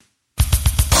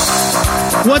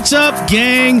What's up,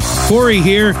 gang? Corey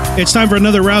here. It's time for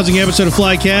another rousing episode of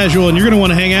Fly Casual, and you're going to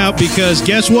want to hang out because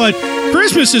guess what?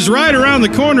 Christmas is right around the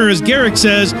corner, as Garrick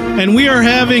says, and we are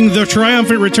having the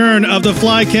triumphant return of the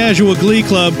Fly Casual Glee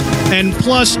Club, and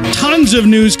plus tons of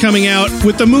news coming out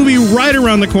with the movie right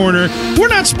around the corner. We're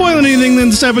not spoiling anything in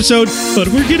this episode, but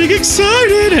we're getting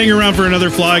excited. Hang around for another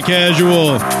Fly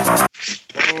Casual.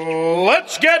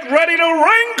 Let's get ready to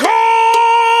wrinkle!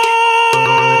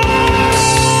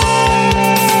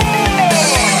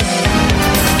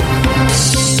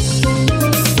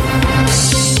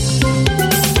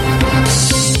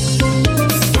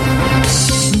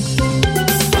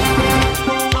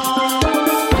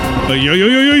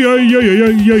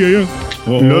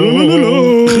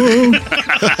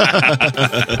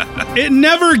 It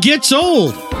never gets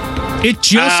old. It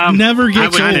just never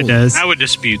gets old. It does. I would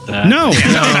dispute that. No.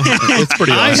 It's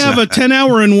pretty awesome. I have a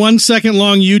 10-hour and 1 second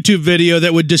long YouTube video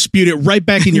that would dispute it right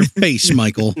back in your face,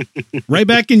 Michael. Right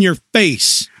back in your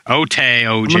face. OJ.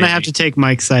 I'm going to have to take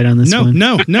Mike's side on this one.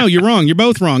 No, you're wrong. You're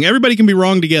both wrong. Everybody can be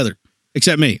wrong together,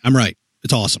 except me. I'm right.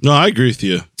 It's awesome. No, I agree with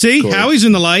you. See, Corey. Howie's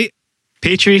in the light.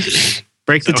 Petrie,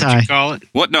 break the tie. What you call it?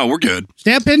 What? No, we're good.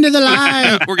 Step into the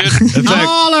light. We're good. In fact,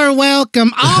 All are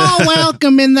welcome. All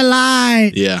welcome in the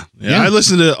light. yeah. I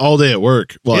listened to it all day at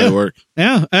work while I work.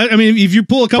 Yeah. I mean, if you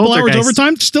pull a couple hours Poltergeist.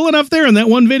 overtime, still enough there in that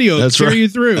one video to That's carry right. you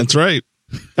through. That's right.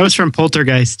 That was from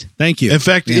Poltergeist. Thank you. In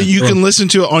fact, Yeah. you can listen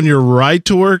to it on your ride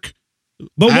to work.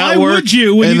 But why at work, would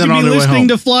you when and you then could on be the way listening home.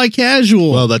 to Fly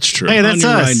Casual? Well, that's true. Hey, that's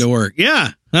on your us. ride to work. Yeah.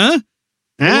 Huh?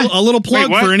 Eh? A little plug Wait,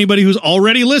 what? for anybody who's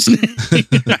already listening.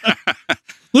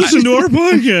 Listen to our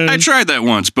podcast. I tried that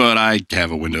once, but I have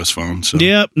a Windows phone. So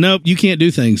Yep. Nope. You can't do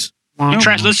things. You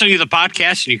tried listening to the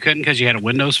podcast and you couldn't because you had a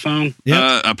Windows phone?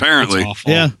 Yep. apparently. That's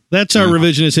awful. Yeah. That's our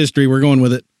revisionist history. We're going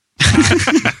with it.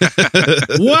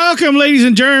 Welcome, ladies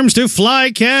and germs, to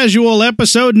Fly Casual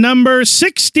episode number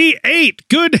 68.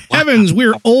 Good heavens,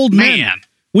 we're old men. Man.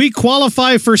 We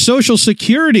qualify for Social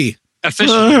Security.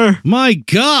 Officially. My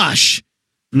gosh.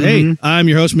 Hey, I'm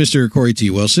your host, Mr. Corey T.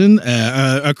 Wilson.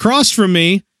 Across from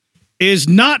me is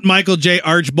not Michael J.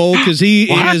 Archbold because he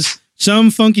What? is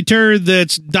some funky turd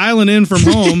that's dialing in from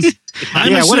home.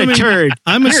 What a turd.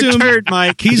 I'm You're a assuming turd,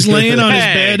 Mike. he's laying on his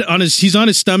Hey. bed he's on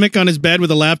his stomach on his bed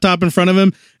with a laptop in front of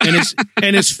him,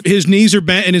 and his knees are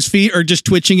bent and his feet are just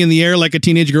twitching in the air like a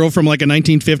teenage girl from like a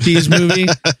 1950s movie.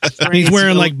 And he's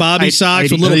wearing like bobby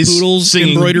socks with little And he's poodles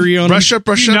singing, embroidery on them. Brush up,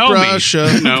 brush You up, know me. brush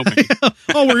up. No.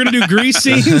 Oh, we're gonna do grease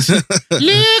scenes.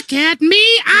 Look at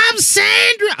me, I'm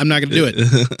Sandra. I'm not gonna do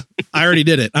it. I already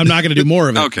did it. I'm not gonna do more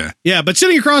of it. Okay. Yeah, but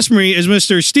sitting across from me is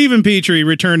Mr. Stephen Petrie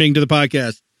returning to the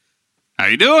podcast. How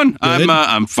you doing?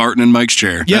 I'm farting in Mike's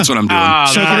chair. Yeah. That's what I'm doing.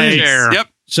 So nice. nice. Yep.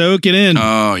 Soak it in.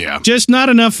 Oh, yeah. Just not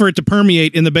enough for it to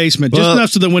permeate in the basement. Just Well,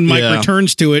 enough so that when Mike yeah.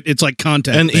 returns to it, it's like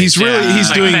contact. And he's Yeah.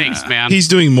 doing Thanks, man. he's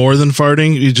doing more than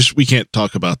farting. We can't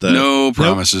talk about that. No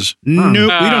promises. Nope, we don't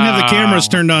have the cameras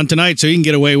turned on tonight, so he can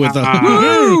get away with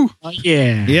Woo!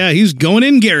 Yeah. Yeah, he's going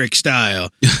in Garrick style.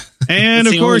 And That's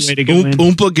of the course, only way to go in.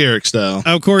 Oompa Garrick style.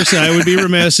 of course, I would be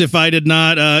remiss if I did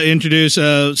not introduce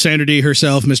Sandra D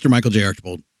herself, Mr. Michael J.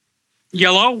 Archbold.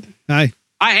 Yellow? Hi.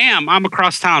 I am. I'm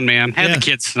across town, man. Had Yeah. the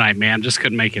kids tonight, man. Just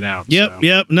couldn't make it out. Yep, so.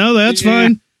 yep. No, that's Yeah.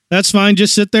 fine. That's fine.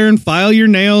 Just sit there and file your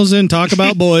nails and talk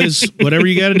about boys. Whatever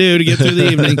you got to do to get through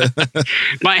the evening.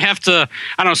 Might have to,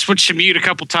 I don't know, switch to mute a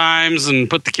couple times and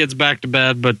put the kids back to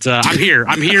bed. But I'm here.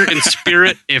 I'm here in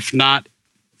spirit, if not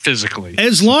physically.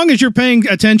 As long as you're paying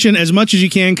attention as much as you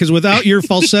can, because without your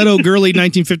falsetto, girly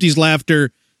 1950s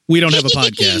laughter, we don't have a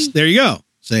podcast. There you go.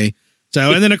 See?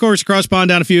 So, and then, of course, across pond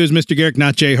down a few is Mr. Garrick,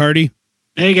 not Jay Hardy.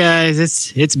 Hey,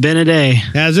 guys. It's been a day.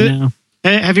 Has it? You know?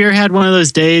 Have you ever had one of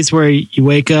those days where you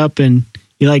wake up and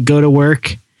you like go to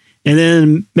work and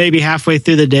then maybe halfway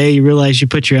through the day you realize you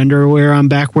put your underwear on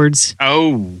backwards?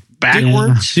 Oh,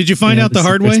 backwards? Did you find out the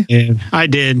hard way? I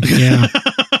did. Yeah.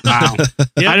 Wow.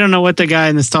 Yep. I don't know what the guy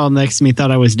in the stall next to me thought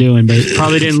I was doing, but it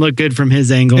probably didn't look good from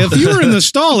his angle. If you were in the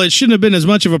stall, it shouldn't have been as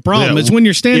much of a problem. Yeah. It's when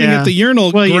you're standing Yeah. at the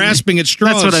urinal Well, grasping at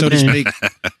straws, that's what I so to meant.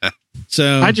 speak.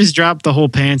 So I just dropped the whole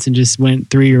pants and just went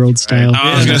 3-year-old style.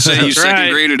 I was going to say, you That's second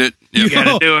right. graded it. you, Yep.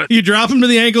 gotta do it. you drop them to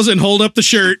the ankles and hold up the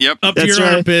shirt Yep. up to That's your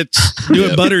right. armpits. Do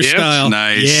it butter Yep. style.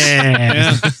 Nice.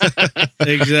 Yeah, Yeah,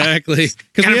 exactly. Because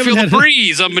we Gotta feel haven't the had.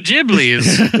 breeze on my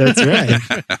giblies. that's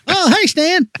right. Oh, hey,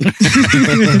 Stan.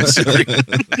 Sorry.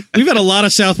 We've had a lot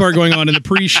of South Park going on in the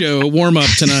pre-show warm-up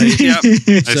tonight. Yep.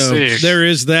 I So see. there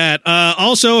is that.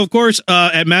 Also, of course,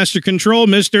 at Master Control,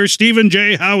 Mr. Stephen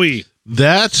J. Howie.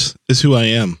 That is who I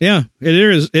am. Yeah, it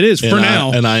is. It is for And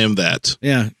now. and I am that.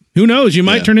 Yeah. Who knows? You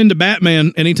might turn into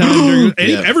Batman anytime.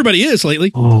 Everybody is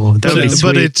lately. Oh, that would be sweet.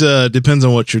 But it depends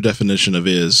on what your definition of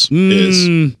is.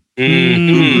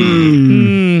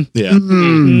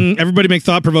 Everybody make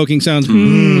thought-provoking sounds.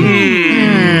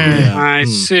 I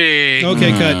see.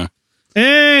 Okay, cut.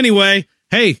 Anyway,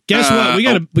 hey, guess what? We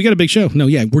got a big show. No,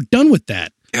 we're done with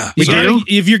that. Yeah,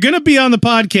 If you're going to be on the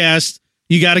podcast,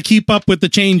 you got to keep up with the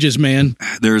changes, man.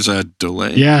 There's a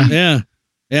delay. Yeah.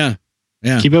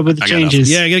 Keep up with the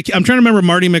changes. Yeah, I'm trying to remember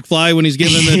Marty McFly when he's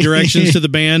giving the directions to the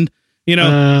band. When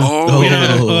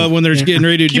they're getting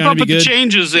ready to do keep Johnny up with Be Good. the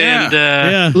changes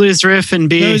and Blues riff and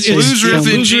B. Blues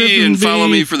riff and G, and B. follow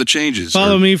me for the changes.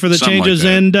 Follow me for the changes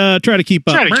and try to keep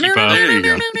up. There you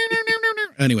go.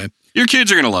 Anyway, your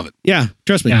kids are gonna love it. Yeah,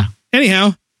 trust me. Yeah.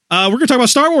 Anyhow, we're gonna talk about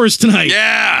Star Wars tonight.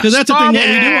 Yeah, because that's the thing what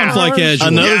we do on Fly Casual.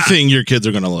 Another thing your kids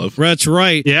are gonna love. That's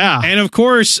right. Yeah, and of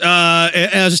course,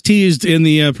 as teased in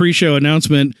the pre-show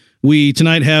announcement, we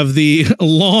tonight have the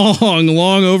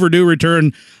long overdue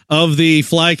return of the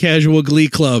Fly Casual Glee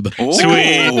Club. Oh,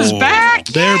 Sweet is back.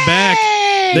 They're back.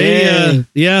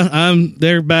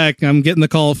 They're back. I'm getting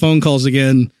the phone calls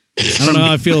again. I don't know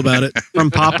how I feel about it. From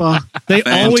Papa. They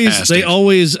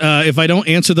always, if I don't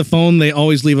answer the phone, they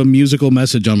always leave a musical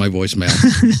message on my voicemail.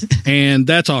 And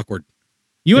that's awkward.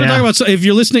 You want to talk about, if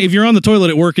you're on the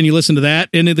toilet at work and you listen to that,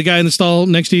 and the guy in the stall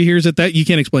next to you hears that, you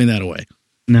can't explain that away.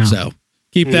 No. So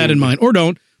keep that in mind, or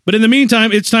don't. But in the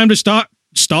meantime, it's time to stalk.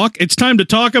 It's time to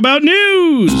talk about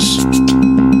news.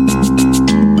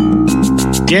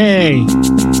 Yay.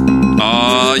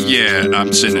 Yeah,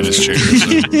 I'm sitting in his chair. So.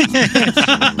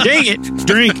 Dang it.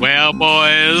 Drink. Well,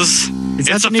 boys, Is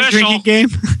that it's the new official. drinking game?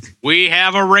 We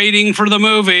have a rating for the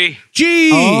movie.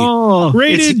 G.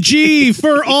 Rated G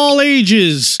for all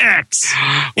ages. X.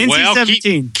 Well,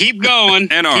 NC-17. keep going.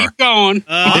 NR. Keep going.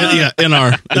 NR.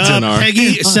 It's NR.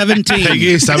 Peggy 17.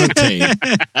 Peggy 17.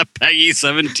 Peggy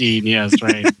 17. Yes,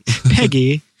 right.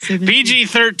 Peggy.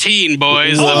 PG-13,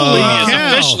 boys. Holy Yes,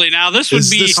 cow. officially. Now, this would Is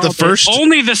be this the first?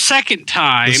 only the second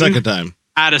time. The second time.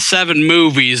 Out of 7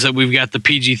 movies that we've got the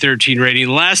PG-13 rating.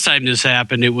 Last time this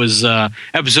happened, it was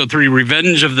episode 3,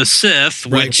 Revenge of the Sith,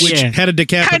 which had a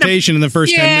decapitation in the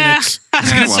first 10 minutes. I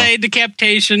was going to say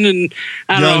decapitation and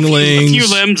I don't know, a few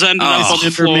limbs ended up on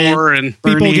the floor and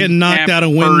people getting knocked out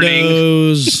of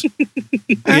windows.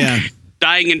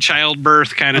 dying in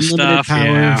childbirth kind of Unlimited stuff. power.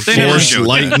 Yeah. Force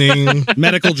lightning.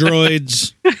 Medical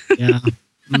droids. Yeah.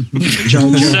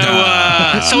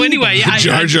 So anyway,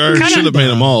 Jar Jar should have made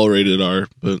them all rated R,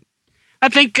 but I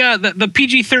think the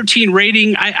PG-13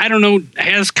 rating, I don't know,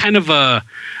 has kind of a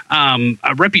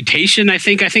reputation. I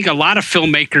think a lot of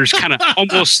filmmakers kind of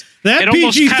almost that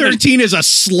PG-13 is a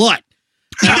slut.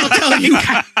 I'll tell you.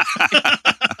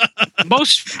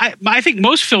 I think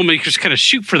most filmmakers kind of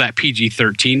shoot for that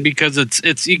PG-13 because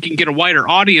it's you can get a wider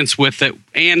audience with it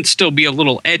and still be a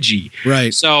little edgy.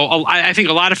 Right. So I think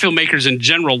a lot of filmmakers in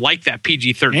general like that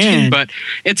PG-13, but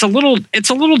it's a little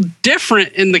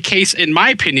different in the case, in my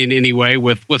opinion, anyway,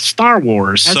 with Star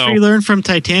Wars. As we learned from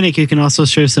Titanic, you can also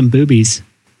show some boobies.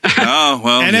 Oh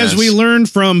well. And as we learned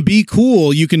from Be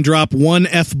Cool, you can drop one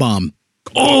F-bomb.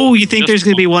 Oh, you think there's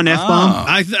going to be one F-bomb?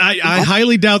 I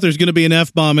highly doubt there's going to be an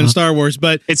F-bomb in Star Wars,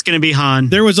 but it's going to be Han.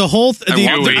 There was a whole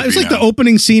it was like the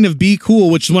opening scene of Be Cool,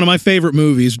 which is one of my favorite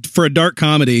movies for a dark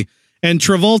comedy, and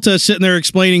Travolta sitting there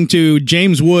explaining to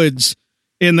James Woods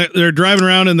they're driving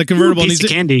around in the convertible, and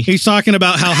he's talking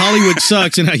about how Hollywood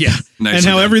sucks and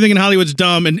how everything in Hollywood's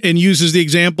dumb, and uses the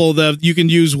example that you can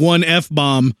use one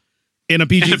F-bomb in a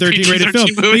PG-13 rated film.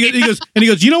 He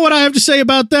goes, you know what I have to say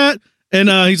about that? And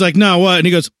he's like, no, what? And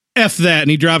he goes, F that. And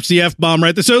he drops the F-bomb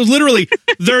right there. So it was literally,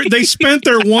 they spent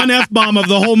their one F-bomb of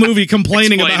the whole movie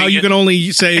complaining about how you can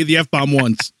only say the F-bomb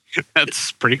once.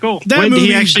 That's pretty cool. That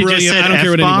movie is brilliant. I don't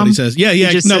care what anybody says. Yeah.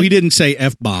 He didn't say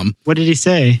F-bomb. What did he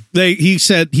say? He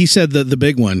said the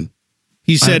big one.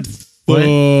 He said fudge.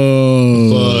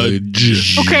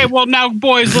 Okay, well now,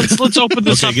 boys, let's open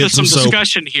this up to some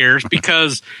discussion here,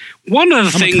 because one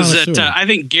of the things that I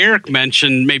think Garrick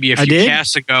mentioned maybe a few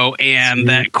casts ago, and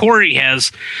that Corey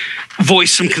has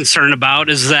voiced some concern about,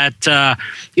 is that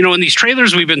in these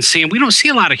trailers we've been seeing, we don't see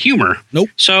a lot of humor. Nope.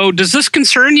 So does this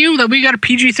concern you that we got a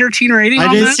PG-13 rating?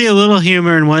 I did see a little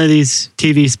humor in one of these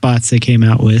TV spots they came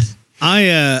out with.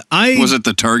 Was it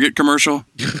the Target commercial?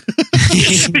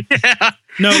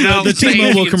 No, the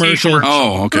T-Mobile commercial.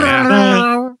 Oh, okay.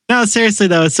 No, seriously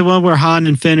though, it's the one where Han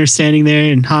and Finn are standing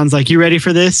there, and Han's like, "You ready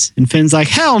for this?" And Finn's like,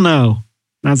 "Hell no."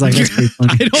 And I was like, "That's pretty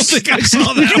funny." I don't think I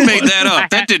saw that. You made that up.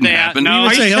 That didn't happen. No,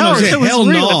 I say hell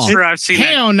no. I've seen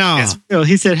hell no.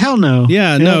 He said, "Hell no."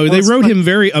 Yeah, no. They wrote him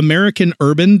very American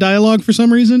urban dialogue for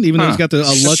some reason, even though he's got a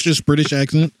luscious British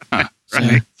accent.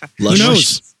 Right. Who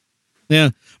knows?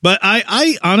 Yeah. But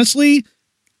I honestly,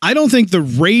 I don't think the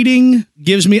rating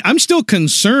gives me, I'm still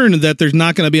concerned that there's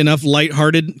not going to be enough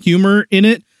lighthearted humor in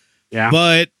it. Yeah.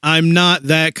 But I'm not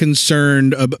that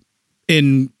concerned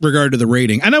in regard to the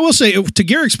rating. And I will say, to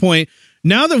Garrick's point,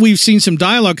 now that we've seen some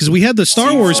dialogue, because we had the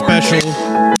Star Wars special.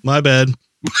 My bad.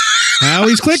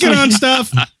 Howie's clicking on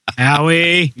stuff.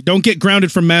 Howie. Don't get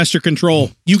grounded from master control.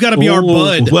 You got to be our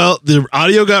bud. Well, the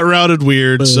audio got routed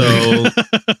weird, so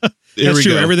That's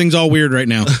true. Everything's all weird right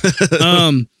now.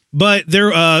 But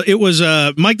there, it was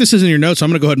Mike. This isn't in your notes, so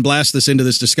I'm going to go ahead and blast this into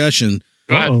this discussion.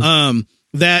 Go ahead.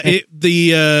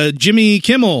 The Jimmy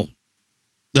Kimmel.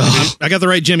 I got the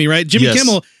right Jimmy, right? Jimmy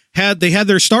Kimmel had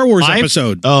their Star Wars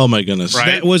episode. Oh my goodness!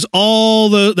 Right. That was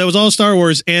all Star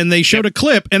Wars, and they showed a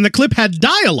clip, and the clip had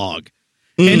dialogue.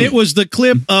 And it was the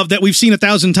clip that we've seen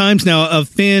 1,000 times now of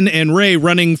Finn and Rey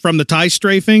running from the TIE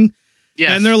strafing.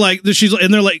 Yes. And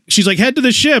she's like, head to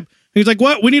the ship. And he's like,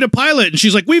 what? We need a pilot. And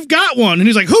she's like, we've got one. And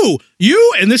he's like, who?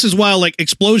 You? And this is while like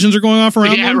explosions are going off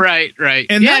around them. Right.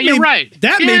 And you're right.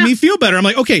 That made me feel better. I'm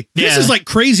like, okay, this is like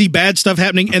crazy bad stuff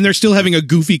happening, and they're still having a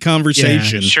goofy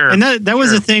conversation. Yeah, sure. And that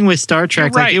was the thing with Star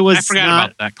Trek. Right. Like, it was I forgot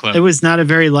about that clip. It was not a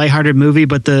very lighthearted movie,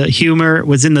 but the humor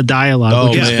was in the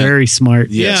dialogue, which is very smart.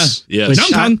 Yes. Yeah. Yeah,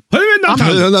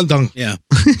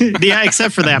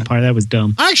 except for that part. That was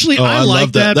dumb. Actually, I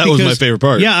like that. That was my favorite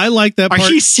part. Yeah, I like that part.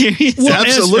 Are you serious? Well,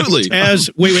 absolutely.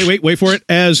 Wait for it.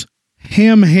 As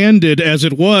ham-handed as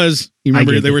it was, you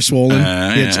remember they were swollen.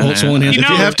 Swollen hands. You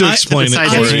have to explain it.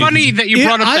 It's funny that you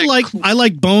brought up. I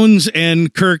like Bones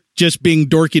and Kirk just being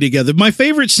dorky together. My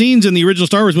favorite scenes in the original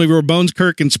Star Wars movie were Bones,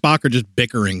 Kirk, and Spock are just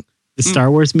bickering. The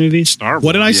Star Wars movies?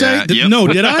 What did I say? Yep. No,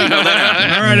 did I? All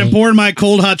right, I'm pouring my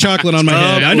cold hot chocolate on my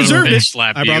head. I deserved it.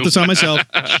 I brought this on myself.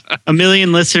 A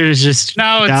million listeners just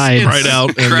died. Cried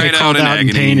out in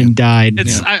agony. pain and died.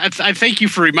 I thank you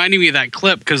for reminding me of that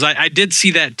clip, because I did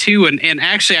see that too. And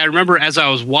actually, I remember as I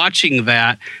was watching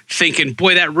that thinking,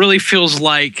 boy, that really feels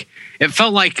like it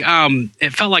felt like Han,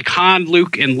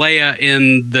 Luke, and Leia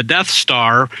in the Death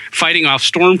Star fighting off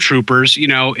stormtroopers,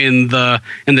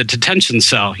 in the detention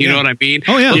cell. You know what I mean?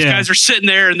 Oh yeah, those guys are sitting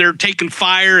there and they're taking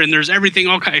fire, and there's everything,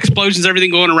 all kind of explosions, everything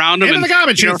going around them. Into the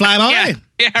garbage chute, fly boy.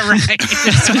 Yeah, right.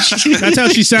 That's how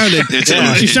she sounded.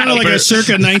 She sounded like a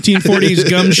circa 1940s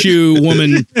gumshoe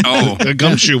woman. Oh, a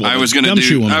gumshoe woman. I was gonna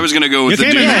go with the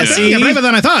dude. You're braver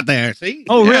than I thought there. See?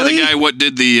 Oh, really? The guy what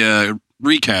did the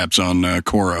recaps on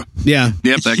Korra. Yeah.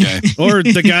 Yep, that guy. Or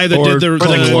the guy that did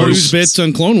the news bits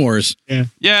on Clone Wars.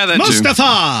 Yeah, that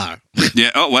Mustafa! too.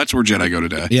 Yeah, that's where Jedi go to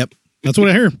die. Yep. That's what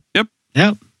I hear.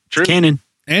 Yep. True. Canon.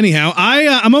 Anyhow,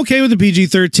 I'm okay with the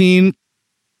PG-13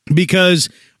 because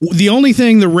the only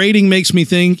thing the rating makes me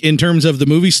think in terms of the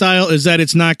movie style is that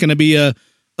it's not going to be a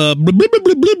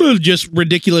just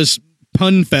ridiculous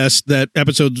pun fest that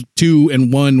episodes 2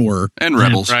 and 1 were. And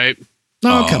Rebels. Right.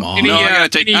 Oh, come on. No, I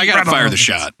gotta fire the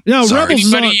shot. No, Sorry.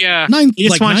 Rebels. He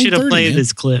just wants you to play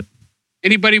this clip.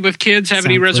 Anybody with kids have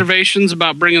any reservations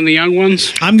about bringing the young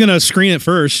ones? I'm going to screen it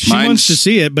first. She wants to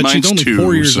see it, but she's only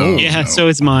 4 years old. Yeah, so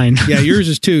is mine. Yeah, yours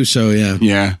is 2, so yeah.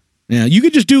 Yeah. You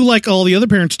could just do like all the other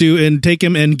parents do and take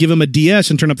him and give him a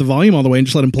DS and turn up the volume all the way and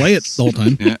just let him play it the whole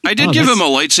time. Yeah. I did give him a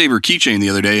lightsaber keychain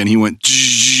the other day, and he went,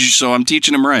 so I'm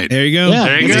teaching him right. There you go. Yeah,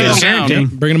 there you go.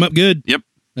 Bringing him up good. Yep.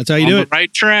 That's how you do it.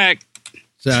 Right track.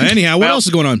 So anyhow, what else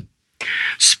is going on?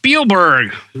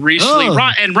 Spielberg recently,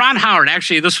 Ron Howard.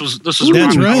 Actually, this was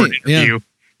Ron Howard interview.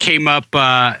 Came up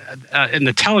in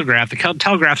the Telegraph. The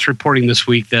Telegraph's reporting this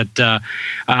week that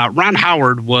Ron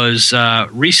Howard was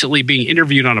recently being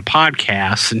interviewed on a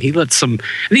podcast, and he let some. And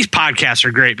these podcasts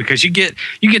are great because you get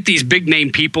these big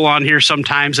name people on here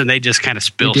sometimes, and they just kind of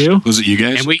spill. Was it you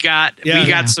guys? And we got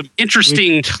some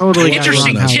interesting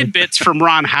tidbits from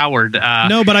Ron Howard.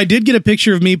 No, but I did get a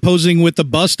picture of me posing with the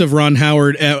bust of Ron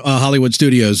Howard at Hollywood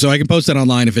Studios, so I can post that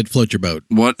online if it floats your boat.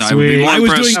 What I would be more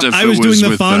impressed if I was it doing the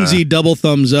with, Fonzie double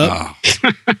thumbs up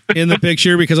in the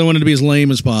picture because I wanted to be as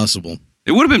lame as possible.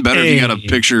 It would have been better if you got a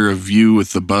picture of you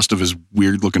with the bust of his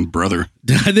weird looking brother.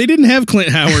 They didn't have Clint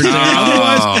Howard there.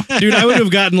 Otherwise, dude, I would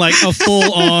have gotten like a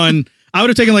full on. I would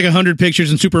have taken like 100 pictures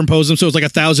and superimposed them, so it was like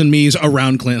 1,000 me's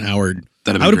around Clint Howard.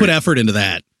 I would have put effort into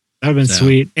that. That would have been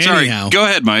sweet. Sorry, go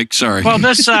ahead, Mike. Sorry. Well,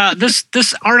 this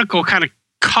article kind of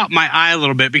caught my eye a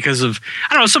little bit because of,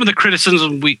 I don't know, some of the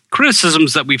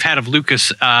criticisms that we've had of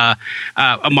Lucas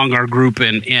among our group,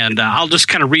 and I'll just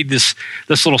kind of read this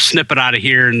little snippet out of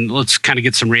here, and let's kind of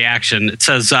get some reaction. It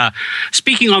says,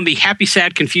 speaking on the Happy,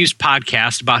 Sad, Confused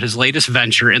podcast about his latest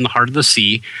venture, In the Heart of the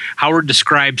Sea, Howard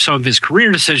described some of his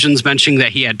career decisions, mentioning that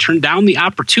he had turned down the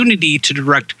opportunity to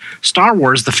direct Star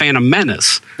Wars: The Phantom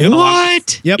Menace.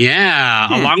 What? Yep.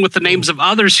 Yeah, along with the names of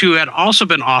others who had also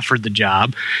been offered the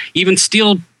job. Even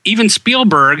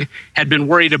Spielberg had been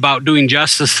worried about doing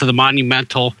justice to the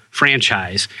monumental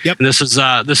franchise. Yep. And this is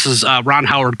Ron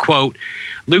Howard quote.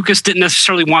 Lucas didn't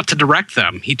necessarily want to direct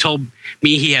them. He told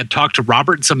me he had talked to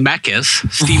Robert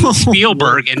Zemeckis, Steven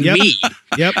Spielberg, and me.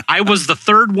 Yep. I was the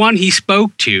third one he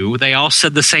spoke to. They all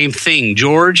said the same thing.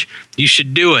 George, you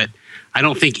should do it. I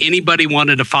don't think anybody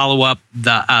wanted to follow up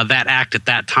that act at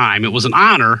that time. It was an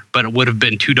honor, but it would have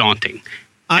been too daunting.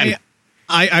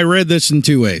 I read this in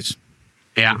two ways.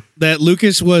 Yeah. That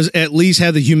Lucas was at least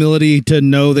had the humility to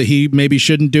know that he maybe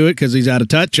shouldn't do it because he's out of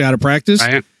touch, out of practice.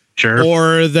 Right. Sure.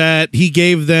 Or that he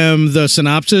gave them the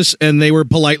synopsis and they were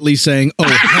politely saying, oh,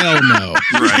 hell no.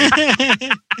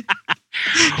 Right.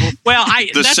 Well,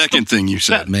 the second thing you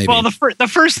said, maybe. Well, the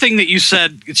first thing that you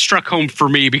said, it struck home for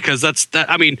me because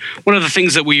I mean, one of the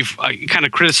things that we've kind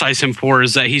of criticized him for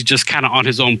is that he's just kind of on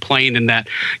his own plane, and that,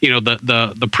 you know,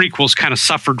 the prequels kind of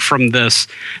suffered from this.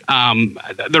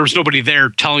 There was nobody there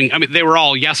telling. I mean, they were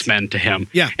all yes men to him.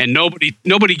 Yeah, and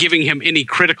nobody giving him any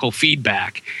critical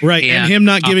feedback. Right, and him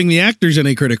not giving the actors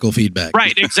any critical feedback.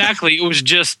 Right, exactly. It was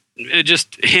just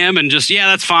him and just, yeah,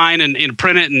 that's fine, and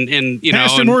print it and you know,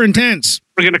 faster, more intense.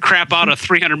 We're going to crap out a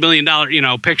 $300 million, you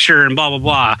know, picture and blah, blah,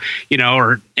 blah, you know,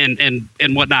 or, and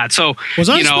whatnot. So was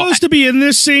I supposed to be in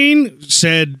this scene?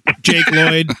 Said Jake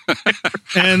Lloyd.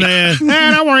 And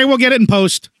don't worry, we'll get it in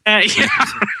post. Yeah.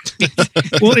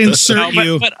 We'll insert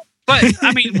you. But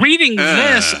I mean, reading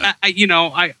this,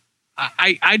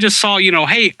 I just saw, you know,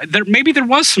 hey, maybe there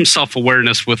was some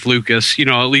self-awareness with Lucas, you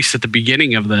know, at least at the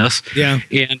beginning of this. Yeah.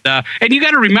 And you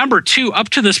got to remember too, up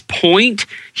to this point,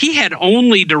 he had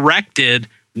only directed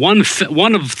one of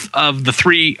the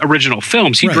three original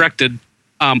films. He directed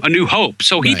A New Hope.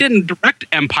 So he didn't direct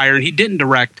Empire, and he didn't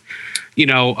direct, you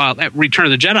know, Return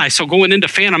of the Jedi. So going into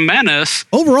Phantom Menace,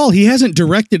 overall, he hasn't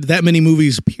directed that many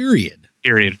movies, period.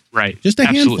 Right. Just a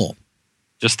handful.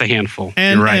 Just a handful.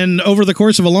 And, right. And over the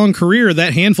course of a long career,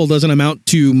 that handful doesn't amount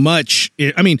to much.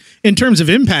 I mean, in terms of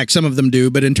impact, some of them do,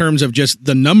 but in terms of just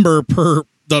the number per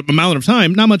the amount of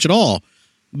time, not much at all.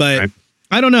 But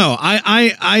I don't know.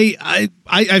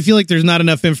 I feel like there's not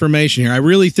enough information here. I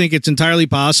really think it's entirely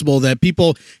possible that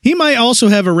he might also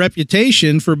have a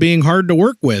reputation for being hard to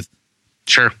work with.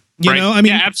 Sure. You know, I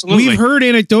mean, absolutely. We've heard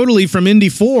anecdotally from Indy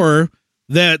 4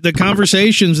 that the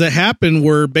conversations that happened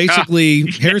were basically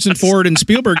Harrison Ford and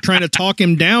Spielberg trying to talk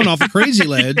him down off a crazy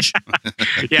ledge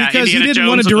because he didn't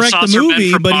want to direct the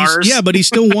movie, but he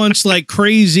still wants like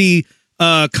crazy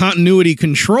continuity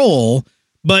control.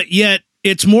 But yet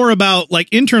it's more about like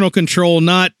internal control,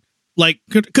 not like,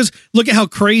 because look at how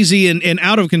crazy and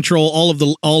out of control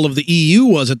all of the EU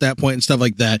was at that point and stuff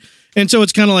like that. And so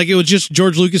it's kind of like it was just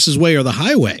George Lucas's way or the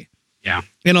highway. Yeah.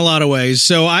 In a lot of ways.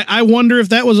 So I wonder if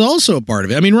that was also a part of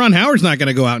it. I mean, Ron Howard's not going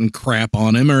to go out and crap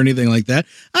on him or anything like that.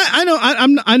 I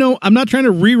know I'm not trying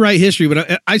to rewrite history,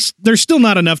 but there's still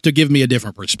not enough to give me a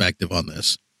different perspective on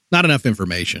this. Not enough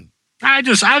information. I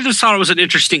just thought it was an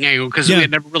interesting angle because we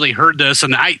had never really heard this,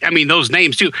 and I mean those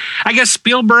names too. I guess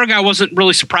Spielberg I wasn't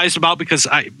really surprised about because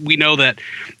we know that,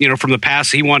 you know, from the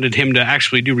past he wanted him to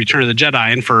actually do Return of the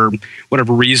Jedi, and for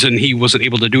whatever reason he wasn't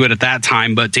able to do it at that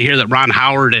time. But to hear that Ron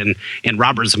Howard and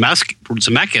Robert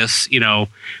Zemeckis, you know,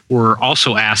 were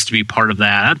also asked to be part of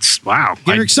that's wow.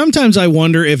 Eric, sometimes I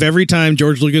wonder if every time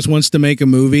George Lucas wants to make a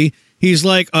movie, he's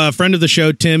like a friend of the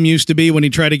show, Tim, used to be when he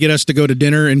tried to get us to go to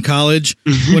dinner in college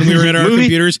when we were at our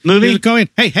computers. He was going,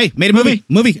 hey, made a movie,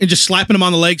 and just slapping him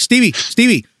on the leg. Stevie,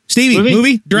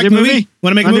 movie, direct movie.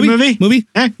 Want to make a movie? Movie.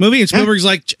 And Spielberg's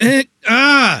like,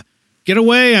 get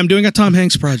away. I'm doing a Tom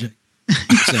Hanks project.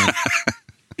 So,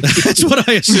 that's what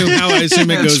I assume, how I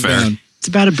assume it goes down. It's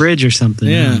about a bridge or something.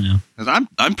 Yeah.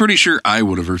 I'm pretty sure I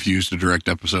would have refused to direct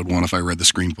episode 1 if I read the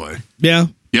screenplay. Yeah.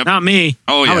 Yep. Not me.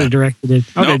 Oh, yeah. I would have directed it.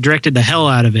 I would have directed the hell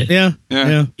out of it. Yeah.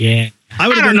 I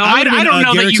don't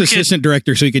know Garrick's assistant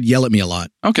director, so he could yell at me a lot.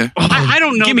 Okay. I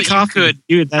don't know. Give me coffee.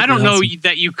 I don't know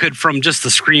that you could, from just the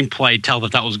screenplay, tell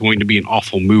that was going to be an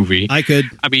awful movie. I could.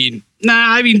 I mean,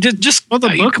 just. Well,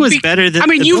 the book was better than. I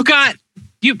mean, you've got.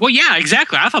 Well, yeah,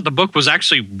 exactly. I thought the book was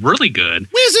actually really good.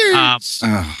 Wizards.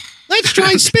 Let's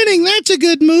try spinning. That's a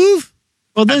good move.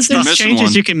 Well, there's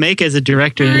changes you can make as a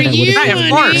director. Right, of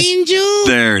course. Angel?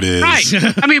 There it is. Right.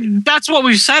 I mean, that's what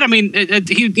we've said. I mean,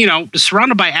 he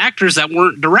surrounded by actors that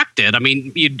weren't directed. I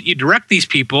mean, you direct these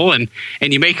people and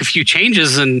you make a few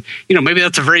changes, and maybe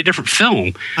that's a very different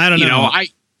film. I don't know.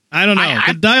 I don't know.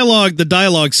 The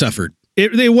dialogue suffered.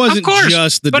 It wasn't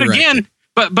just the director. Again.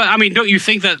 But I mean, don't you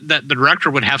think that the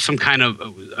director would have some kind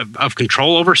of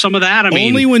control over some of that? I mean,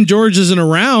 only when George isn't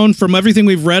around. From everything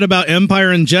we've read about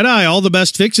Empire and Jedi, all the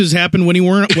best fixes happened when he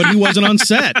wasn't on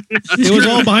set. It was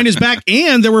all behind his back,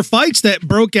 and there were fights that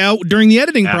broke out during the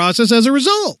editing process as a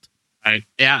result. Right.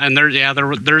 Yeah, and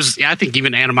there's I think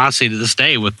even animosity to this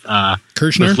day with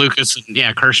Kirshner, with Lucas, and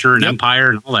Kirshner and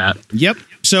Empire and all that. Yep.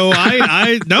 So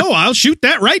I'll shoot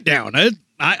that right down.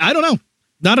 I don't know.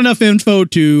 Not enough info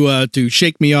to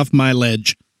shake me off my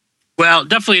ledge. Well,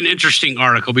 definitely an interesting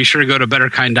article. Be sure to go to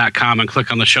betterkind.com and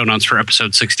click on the show notes for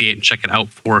episode 68 and check it out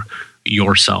for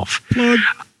yourself. Plug.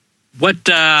 What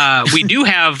we do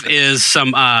have is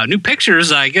some new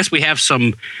pictures. I guess we have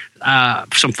some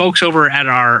folks over at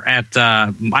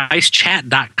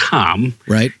icechat.com.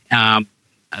 Right.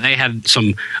 They had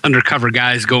some undercover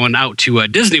guys going out to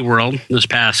Disney World this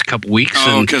past couple weeks.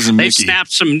 Oh, because of Mickey. They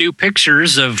snapped some new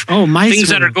pictures of things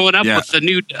that are going up with the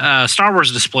new Star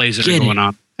Wars displays that are going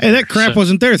on. Hey, that crap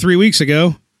wasn't there 3 weeks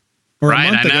ago. Or a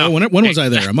month ago. When was I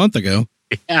there? A month ago.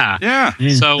 Yeah.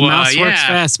 So, the mouse works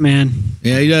fast, man.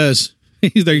 Yeah, he does.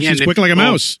 He's quick like a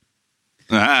mouse.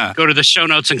 Go to the show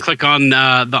notes and click on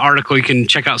the article. You can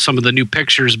check out some of the new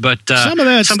pictures. But some of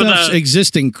that stuff's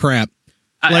existing crap.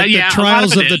 Like the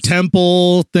Trials of the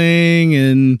Temple thing,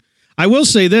 and I will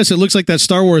say this: it looks like that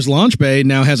Star Wars launch bay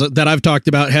now that I've talked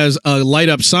about has a light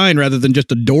up sign rather than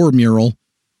just a door mural.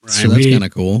 Right. So that's kind of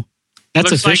cool.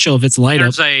 That's official if it's light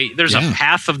up. There's a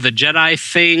Path of the Jedi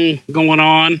thing going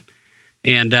on,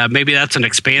 and maybe that's an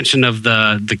expansion of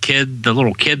the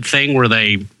little kid thing where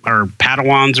they are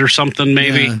Padawans or something.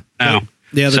 Maybe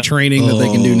the training that they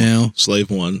can do now.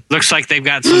 Slave One. Looks like they've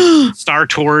got some Star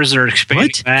Tours that are expanding.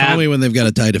 That. Tell me when they've got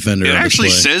a TIE Defender. It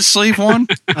actually says Slave One.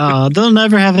 They'll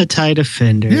never have a TIE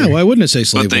Defender. Yeah, why wouldn't it say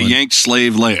Slave One? But they yanked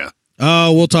Slave Leia.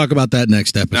 Oh, we'll talk about that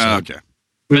next episode. Okay.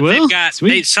 But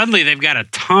they've got a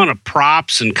ton of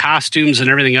props and costumes and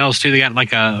everything else too. They got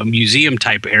like a museum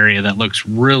type area that looks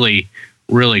really,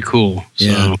 really cool.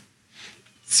 So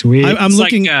sweet. I'm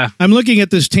looking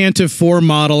at this Tantive 4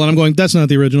 model and I'm going, that's not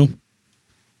the original.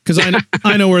 Because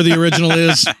I know where the original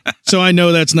is, so I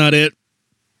know that's not it.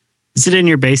 Is it in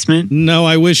your basement? No,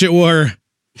 I wish it were.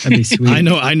 That'd be sweet.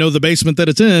 I know the basement that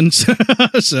it's in.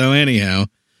 So anyhow,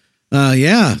 a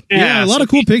lot of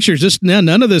cool pictures. Just none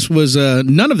of this was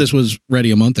ready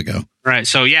a month ago. Right.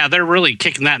 So they're really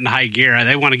kicking that in high gear.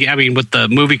 They want to get. I mean, with the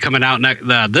movie coming out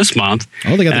this month.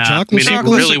 Oh, they got the chocolate. They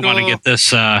really want to get this.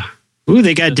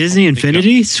 They got Disney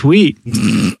Infinity. Sweet.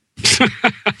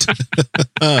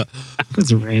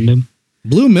 That's random.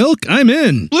 Blue milk, I'm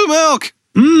in. Blue milk.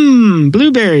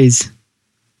 Blueberries.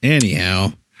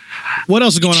 Anyhow, what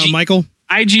else is going on, Michael?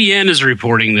 IGN is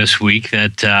reporting this week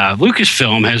that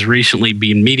Lucasfilm has recently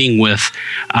been meeting with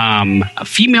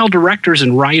female directors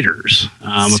and writers.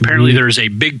 Apparently, there's a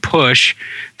big push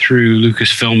through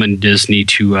Lucasfilm and Disney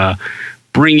to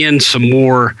bring in some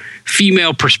more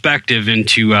female perspective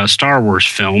into Star Wars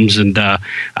films. And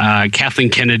Kathleen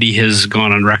Kennedy has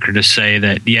gone on record to say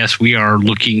that, yes, we are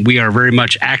very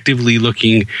much actively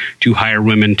looking to hire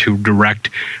women to direct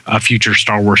a future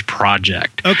Star Wars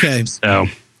project. Okay.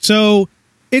 So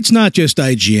it's not just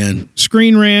IGN.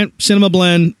 Screen Rant, Cinema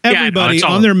Blend, everybody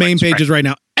on their main pages right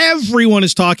now. Everyone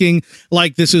is talking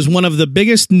like this is one of the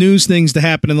biggest news things to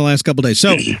happen in the last couple of days.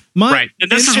 So and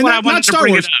this is what I wanted to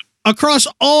bring it up. Across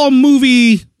all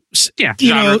movie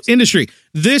industry,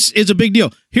 this is a big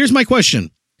deal. Here's my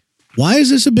question. Why is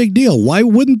this a big deal? Why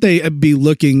wouldn't they be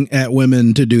looking at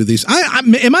women to do these?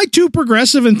 Am I too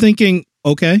progressive in thinking,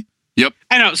 okay? Yep.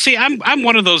 I know. See, I'm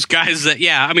one of those guys that,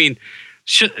 I mean,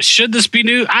 should this be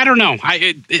new? I don't know.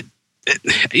 I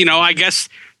guess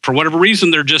for whatever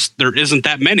reason, there isn't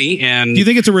that many. And do you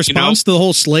think it's a response to the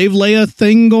whole slave Leia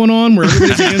thing going on, where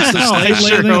everybody's against the slave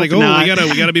Leia thing? Like,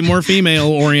 we gotta be more female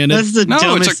oriented. It's a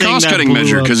cost cutting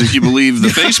measure because if you believe the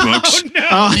Facebooks,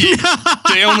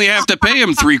 they only have to pay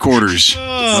him 3/4.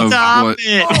 Stop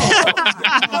it!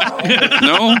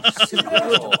 No.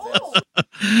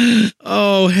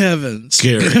 Oh heavens,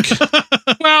 Garrick.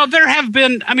 Well, there have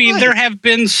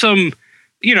been some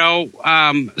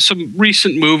some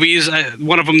recent movies.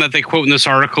 One of them that they quote in this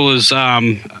article is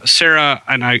Sarah,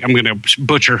 and I'm going to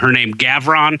butcher her name,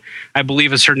 Gavron, I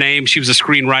believe is her name. She was a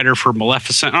screenwriter for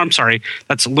Maleficent. Oh, I'm sorry,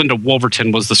 that's Linda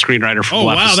Wolverton was the screenwriter for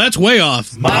Maleficent. Wow, that's way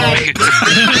off. Not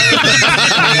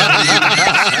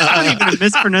even a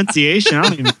mispronunciation.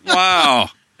 I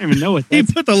don't even know what he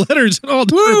put the letters in all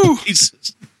different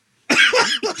pieces.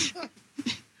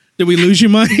 Did we lose you,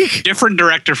 Mike? Different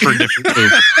director for a different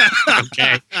movie.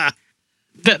 Okay.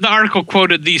 The article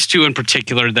quoted these two in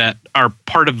particular that are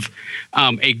part of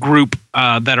a group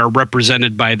that are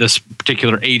represented by this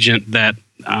particular agent that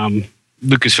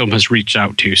Lucasfilm has reached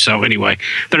out to. So anyway,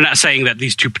 they're not saying that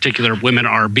these two particular women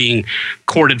are being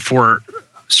courted for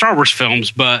Star Wars films,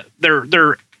 but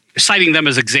they're citing them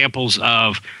as examples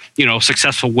of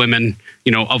successful women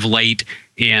of late,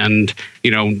 and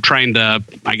trying to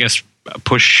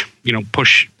push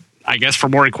I guess for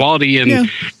more equality and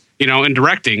in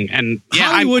directing. And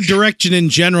Hollywood direction in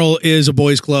general is a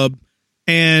boys club,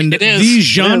 and these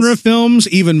genre films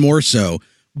even more so.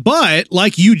 But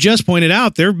like you just pointed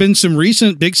out, there have been some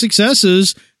recent big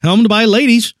successes helmed by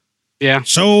ladies. Yeah.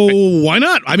 So why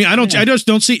not? I mean, I just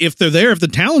don't see, if they're there, if the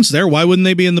talent's there, why wouldn't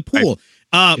they be in the pool?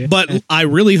 Right. But I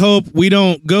really hope we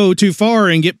don't go too far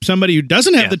and get somebody who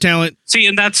doesn't have the talent. See,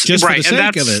 and that's just right. for the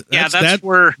sake of it. That's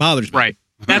where bothers me. Right.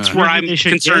 That's where I'm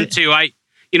concerned too.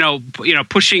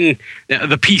 Pushing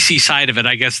the PC side of it,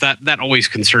 I guess that always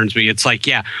concerns me. It's like,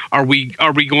 are we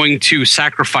going to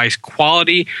sacrifice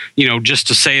quality, just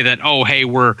to say that, oh, hey,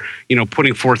 we're,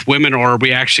 putting forth women, or are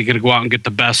we actually going to go out and get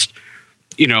the best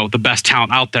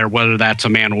talent out there, whether that's a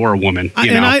man or a woman?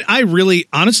 I really,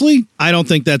 honestly, I don't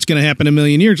think that's going to happen in a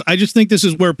million years. I just think this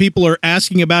is where people are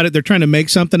asking about it. They're trying to make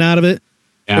something out of it.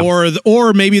 Yeah.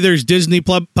 Or maybe there's Disney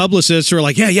publicists who are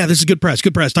like, yeah, this is good press,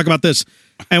 talk about this.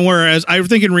 And whereas I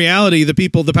think in reality,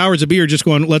 the powers that be are just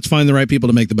going, let's find the right people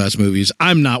to make the best movies.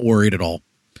 I'm not worried at all.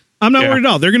 Worried at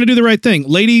all. They're going to do the right thing.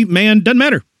 Lady, man, doesn't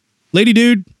matter. Lady,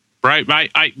 dude. Right.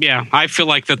 I feel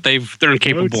like that they're in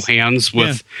capable hands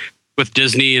with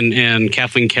Disney and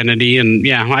Kathleen Kennedy. And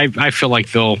I feel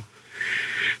like they'll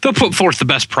put forth the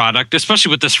best product, especially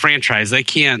with this franchise. They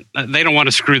don't want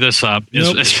to screw this up.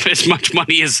 Nope. As much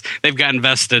money as they've got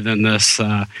invested in this,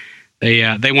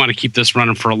 they want to keep this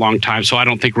running for a long time. So I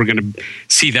don't think we're going to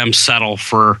see them settle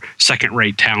for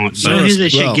second-rate talent. So who they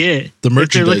should get?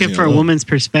 If they're looking for a woman's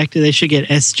perspective, they should get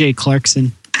S.J.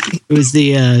 Clarkson, who was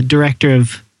the director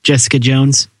of Jessica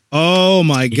Jones. Oh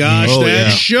my gosh,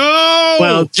 show!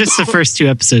 Well, just the first 2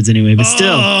 episodes anyway, but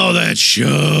still. Oh, that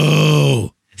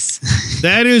show!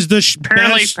 That is the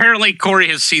apparently Corey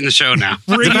has seen the show now.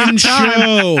 Friggin'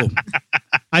 show.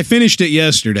 I finished it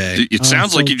yesterday. It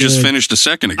sounds like you just finished a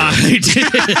second ago. I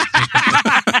did.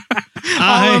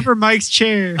 All over Mike's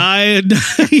chair. I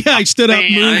stood up,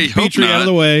 moved Petrie out of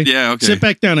the way. Yeah, okay. Sit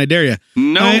back down, I dare you.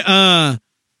 No.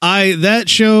 That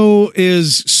show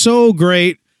is so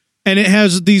great, and it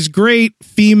has these great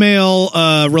female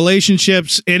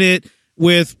relationships in it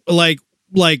with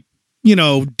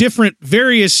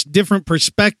various different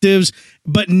perspectives,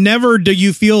 but never do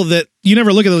you feel that you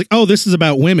never look at it like, oh, this is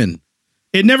about women.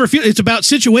 It never feels it's about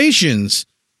situations.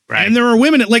 Right. And there are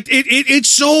women it's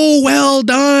so well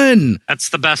done. That's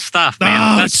the best stuff,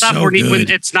 man. Oh, That's stuff so when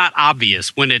it's not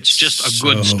obvious, when it's just a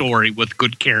good story with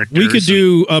good characters. We could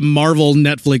do a Marvel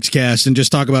Netflix cast and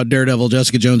just talk about Daredevil,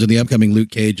 Jessica Jones, and the upcoming Luke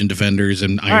Cage and Defenders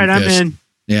and Iron Fist. I'm in.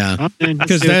 Yeah.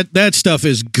 Because that stuff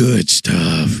is good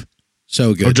stuff.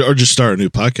 So good. Or just start a new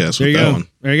podcast with that one.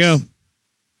 There you go.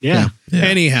 Yeah.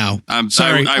 Anyhow, I'm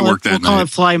sorry. I work that. We'll call it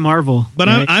Fly Marvel. But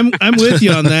right? I'm with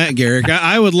you on that, Garrick.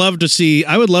 I would love to see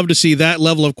that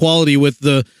level of quality with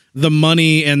the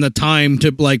money and the time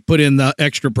to put in the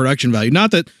extra production value.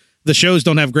 Not that the shows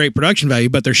don't have great production value,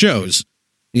 but they're shows.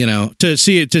 To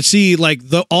see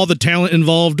all the talent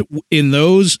involved in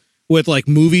those with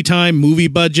movie time, movie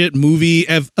budget, movie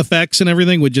effects, and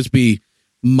everything would just be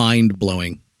mind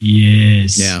blowing.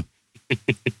 Yes. Yeah.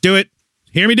 Do it.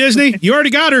 Hear me, Disney? You already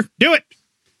got her. Do it.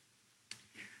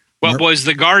 Well, boys,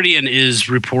 The Guardian is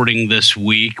reporting this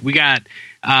week. We got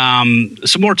some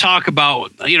more talk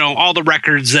about, all the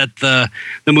records that the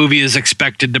movie is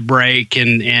expected to break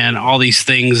and all these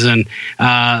things. And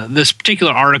this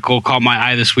particular article caught my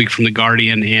eye this week from The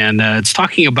Guardian, and it's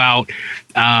talking about,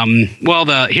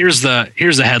 here's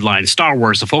the headline. Star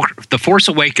Wars, The Force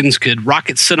Awakens could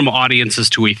rocket cinema audiences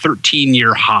to a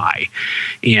 13-year high.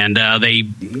 And they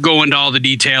go into all the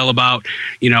detail about,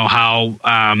 how,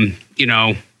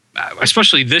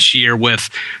 especially this year with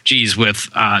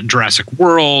Jurassic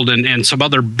World and some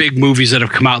other big movies that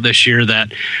have come out this year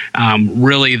that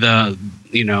really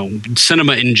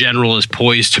cinema in general is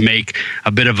poised to make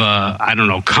a bit of a, I don't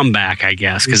know, comeback, I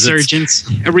guess. Resurgence.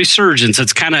 A resurgence.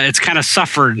 It's kind of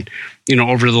suffered,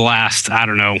 over the last, I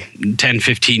don't know, 10,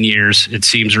 15 years, it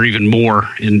seems, or even more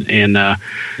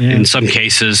in some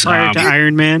cases. Prior to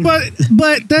Iron Man.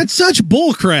 But that's such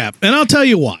bull crap. And I'll tell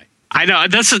you why. I know.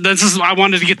 This is I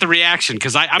wanted to get the reaction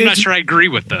because I'm not sure I agree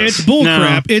with this. It's bull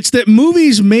crap. It's that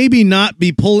movies maybe not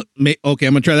be okay,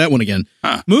 I'm going to try that one again.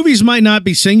 Movies might not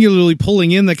be singularly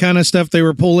pulling in the kind of stuff they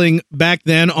were pulling back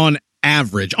then on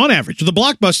average. On average. The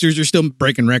blockbusters are still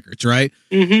breaking records, right?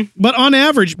 Mm-hmm. But on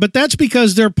average, that's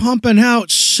because they're pumping out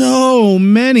so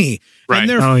many. Right. And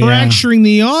they're fracturing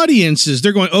the audiences.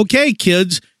 They're going, okay,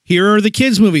 kids, here are the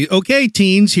kids' movies. Okay,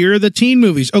 teens, here are the teen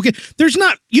movies. Okay,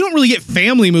 you don't really get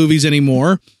family movies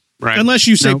anymore. Right. Unless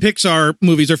you say Pixar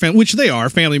movies are family, which they are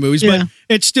family movies, but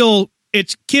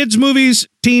it's kids' movies,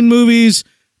 teen movies,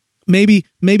 maybe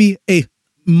a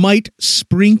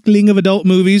sprinkling of adult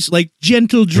movies, like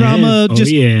gentle drama.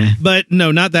 But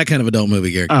no, not that kind of adult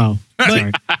movie, Gary. Oh,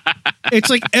 but it's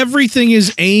like everything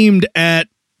is aimed at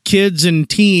kids and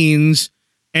teens.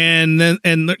 And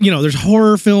there's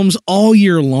horror films all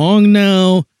year long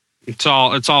now. It's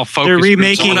all focused. They're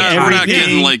remaking we're not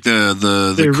getting like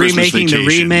the Christmas remaking the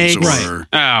remakes. Right.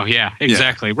 Oh yeah,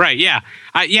 exactly. Yeah.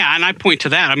 Right. Yeah. And I point to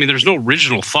that. I mean, there's no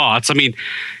original thoughts. I mean,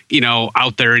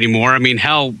 out there anymore. I mean,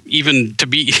 hell, even to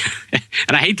be,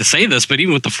 and I hate to say this, but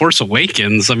even with The Force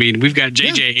Awakens, I mean, we've got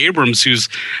J.J. Abrams, who's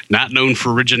not known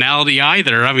for originality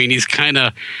either. I mean,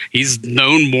 he's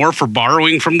known more for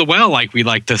borrowing from the well, like we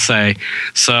like to say.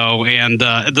 So, and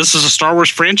this is a Star Wars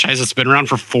franchise that's been around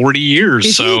for 40 years.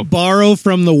 If you borrow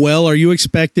from the well, are you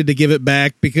expected to give it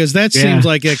back? Because that seems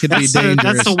like it could be dangerous.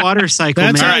 That's the water cycle,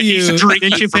 that's man. How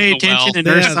didn't you pay attention in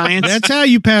earth science? That's how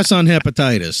you pass on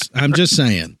hepatitis. I'm just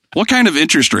saying. What kind of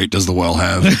interest rate does the well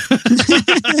have?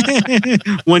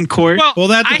 1 quart. Well,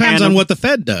 that depends on what the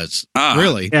Fed does.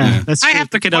 Really? Yeah. That's I have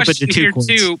to pick it up into 2 quarts.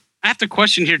 I have to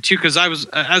question here too, because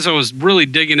as I was really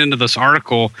digging into this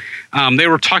article, they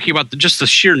were talking about just the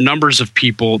sheer numbers of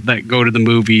people that go to the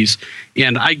movies,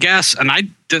 and I guess,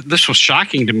 this was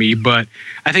shocking to me, but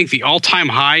I think the all-time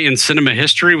high in cinema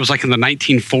history was like in the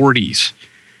 1940s.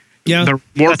 Yeah,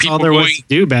 that's people all there was to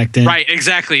do back then. Right,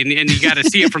 exactly, and you got to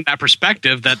see it from that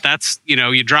perspective. That's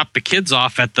you drop the kids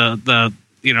off at the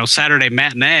Saturday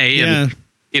matinee, and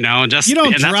you don't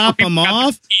drop them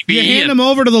off. You hand them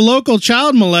over to the local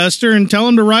child molester and tell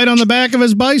him to ride on the back of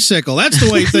his bicycle. That's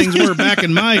the way things were back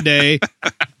in my day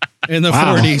in the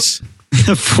 40s.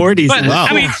 The 40s. But, wow.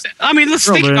 I mean, let's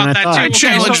think about that too. I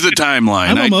challenge the timeline.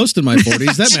 I'm almost in my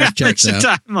 40s. That math checks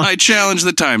out. I challenge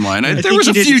the timeline. There was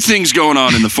a few things going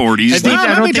on in the 40s.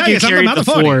 I don't think you carried the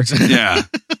 4. Yeah.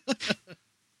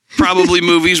 Probably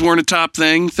movies weren't a top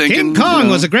thing. King Kong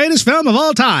was the greatest film of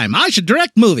all time. I should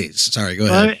direct movies. Sorry, go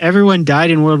ahead. Everyone died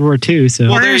in World War II. So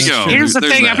there you go. Here's the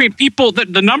thing. That. I mean,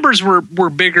 the numbers were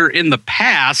bigger in the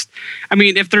past. I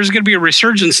mean, if there's going to be a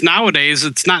resurgence nowadays,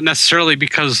 it's not necessarily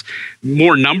because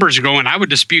more numbers are going. I would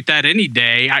dispute that any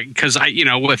day because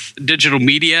with digital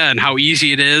media and how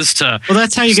easy it is to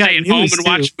that's how you stay at home and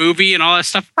watch movie and all that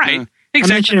stuff. Right. Yeah.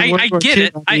 Exactly. I get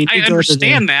it. I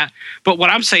understand that. But what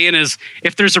I'm saying is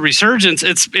if there's a resurgence,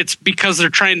 it's because they're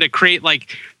trying to create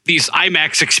like these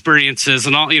IMAX experiences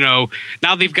and all,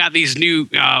 now they've got these new,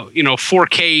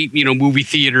 4K, movie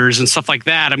theaters and stuff like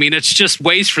that. I mean, it's just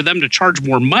ways for them to charge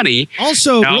more money.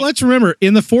 Also, let's remember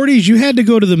in the 40s, you had to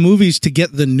go to the movies to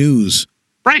get the news.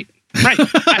 Right. I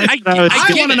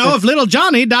want to know if little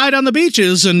Johnny died on the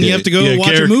beaches and you have to go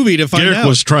watch a movie to find out. Garrick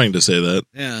was trying to say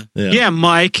that. Yeah,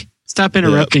 Mike. Stop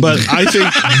interrupting. But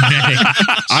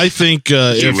I think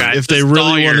if they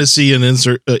really want to see an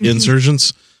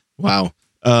insurgence,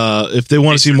 if they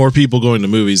want to see more people going to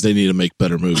movies, they need to make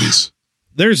better movies.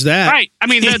 There's that. Right. I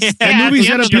mean, movies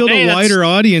that appeal to wider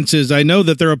audiences. I know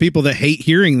that there are people that hate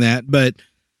hearing that, but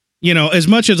as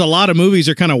much as a lot of movies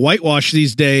are kind of whitewashed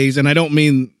these days, and I just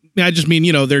mean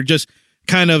they're just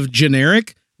kind of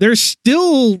generic. They're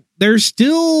still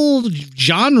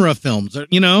genre films.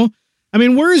 I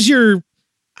mean, where's your?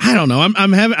 I don't know. I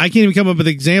can't even come up with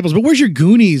examples. But where's your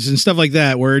Goonies and stuff like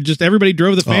that, where just everybody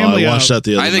drove the family? I watched that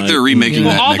the other night. I think they're remaking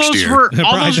that next year.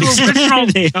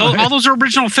 All those are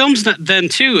original films then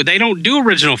too. They don't do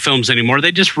original films anymore.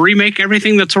 They just remake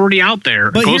everything that's already out there.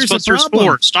 But Ghostbusters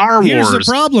 4, Star Wars. Here's the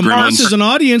problem. Us as an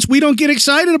audience, we don't get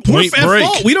excited. Point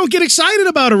Break. We don't get excited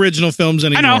about original films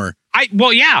anymore. I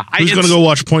know. Who's going to go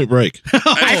watch Point Break?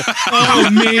 Oh,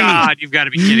 me. God, you've got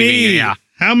to be kidding me. Yeah.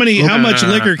 How much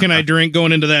liquor can I drink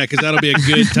going into that? Because that'll be a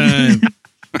good time.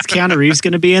 Is Keanu Reeves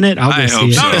going to be in it? I hope so.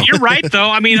 No, you're right, though.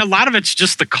 I mean, a lot of it's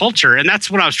just the culture, and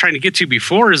that's what I was trying to get to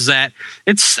before. Is that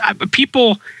it's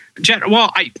people.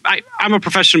 Well, I'm a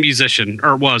professional musician,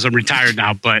 or was. I'm retired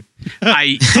now, but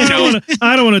I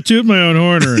don't want to toot my own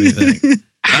horn or anything.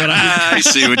 But I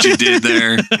see what you did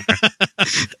there.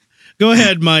 Go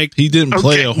ahead, Mike. He didn't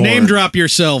play a horn. Name drop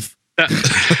yourself.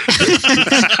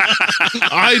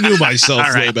 I knew myself.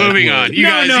 All right, moving on. You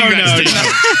guys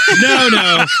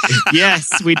No.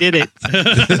 Yes, we did it.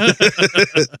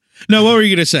 No, what were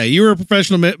you going to say? You were a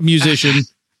professional musician.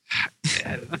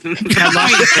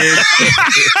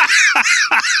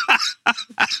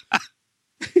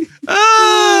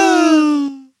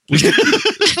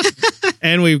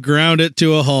 And we've ground it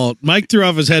to a halt. Mike threw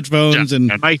off his headphones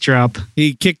and mic drop.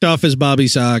 He kicked off his Bobby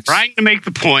socks. Trying to make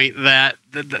the point that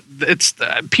it's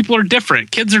people are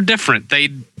different. Kids are different. They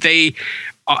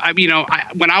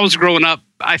when I was growing up,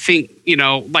 I think,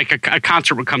 like a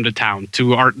concert would come to town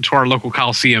to our local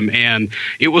Coliseum, and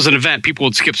it was an event. People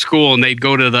would skip school and they'd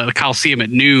go to the Coliseum at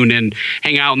noon and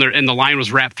hang out, and the line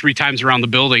was wrapped 3 times around the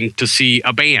building to see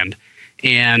a band.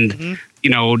 And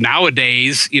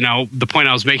nowadays, the point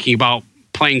I was making about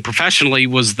playing professionally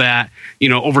was that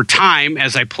over time,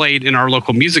 as I played in our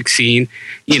local music scene,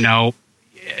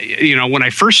 when I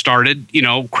first started,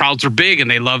 crowds were big and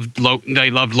they loved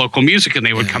local music, and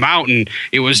they would come out, and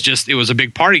it was a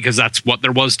big party because that's what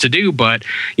there was to do. But,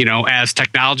 as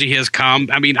technology has come,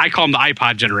 I mean, I call them the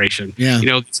iPod generation. Yeah.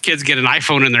 These kids get an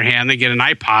iPhone in their hand, they get an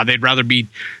iPod. They'd rather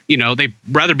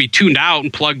be tuned out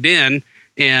and plugged in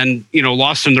and,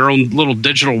 lost in their own little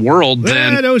digital world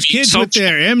than those kids with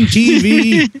their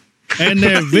MTV and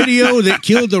their video that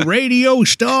killed the radio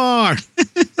star.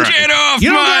 Get off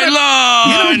my lawn!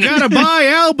 You don't gotta buy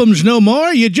albums no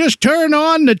more. You just turn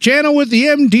on the channel with the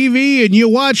MTV and you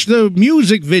watch the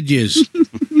music videos.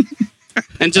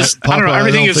 And just Papa, I don't know.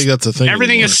 Everything think that's a thing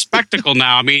everything anymore. is spectacle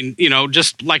now. I mean,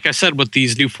 just like I said, with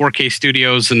these new 4K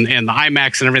studios and the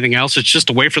IMAX and everything else, it's just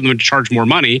a way for them to charge more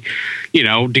money,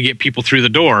 to get people through the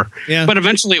door. Yeah. But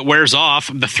eventually it wears off.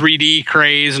 The 3D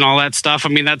craze and all that stuff. I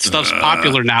mean, that stuff's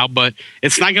popular now, but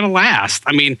it's not going to last.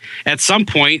 I mean, at some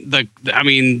point, the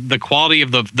quality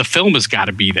of the film has got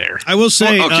to be there. I will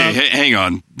say, hang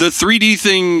on. The 3D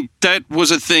thing, that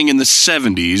was a thing in the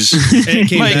 70s.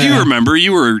 Mike, you remember?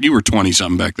 You were 20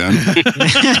 something back then.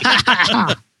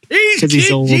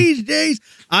 These days,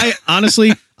 I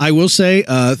will say,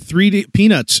 3D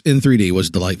Peanuts in 3D was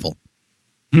delightful.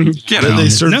 Did they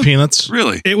serve peanuts?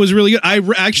 Really? It was really good. I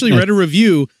actually read a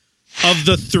review of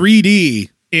the 3D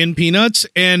in Peanuts,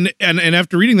 and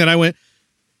after reading that, I went,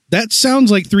 that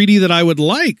sounds like 3D that I would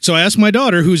like. So I asked my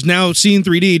daughter, who's now seen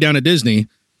 3D down at Disney.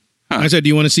 I said, do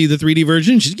you want to see the 3D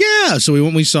version? She said, yeah. So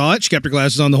we saw it. She kept her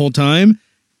glasses on the whole time.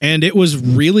 And it was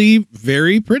really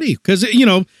very pretty because,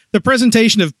 the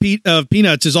presentation of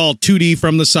Peanuts is all 2D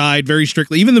from the side, very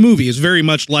strictly. Even the movie is very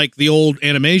much like the old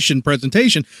animation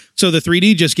presentation. So the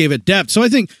 3D just gave it depth. So I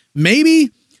think maybe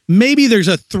there's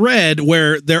a thread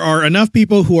where there are enough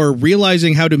people who are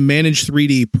realizing how to manage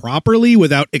 3D properly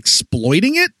without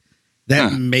exploiting it,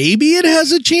 that maybe it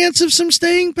has a chance of some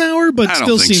staying power, but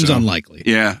still seems unlikely.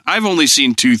 Yeah, I've only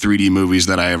seen 2 3D movies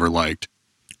that I ever liked.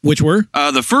 Which were?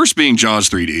 The first being Jaws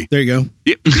 3D. There you go.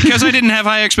 Yeah, because I didn't have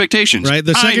high expectations. Right.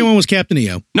 The second one was Captain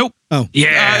EO. Nope. Oh.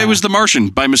 Yeah. It was The Martian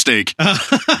by mistake.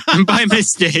 By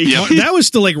mistake. Yep. That was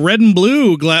still like red and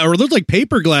blue or looked like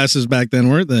paper glasses back then,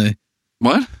 weren't they?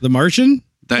 What? The Martian?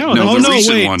 The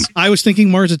recent one. I was thinking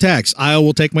Mars Attacks. I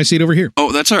will take my seat over here.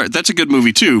 Oh, that's all right. That's a good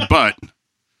movie too, but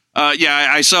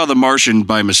I saw The Martian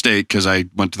by mistake because I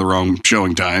went to the wrong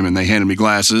showing time and they handed me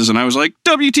glasses and I was like,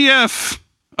 WTF?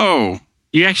 Oh,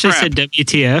 you actually crap. said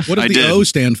WTF. What does the O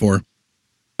stand for?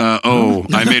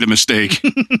 I made a mistake.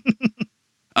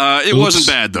 It wasn't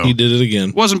bad though. He did it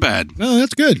again. Wasn't bad. Oh,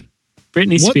 that's good.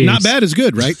 Britney Spears. Not bad is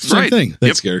good, right? Same thing.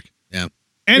 Thanks, Garrick. Yeah.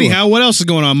 Anyhow, what else is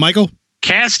going on, Michael?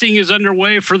 Casting is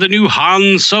underway for the new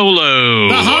Han Solo.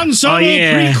 The Han Solo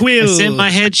prequel. I sent my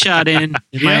headshot in.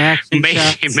 My action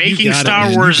shots.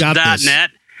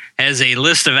 MakingStarWars.net has a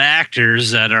list of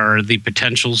actors that are the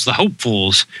potentials, the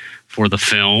hopefuls for the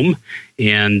film.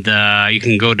 And you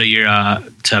can go to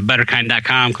to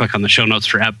betterkind.com, click on the show notes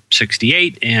for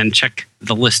Ep68, and check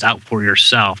the list out for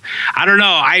yourself. I don't know.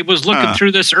 I was looking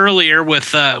through this earlier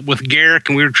with Garrick,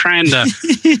 and we were trying to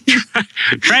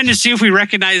see if we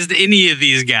recognized any of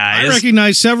these guys. I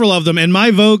recognize several of them, and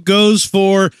my vote goes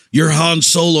for your Han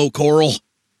Solo, Coral.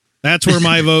 That's where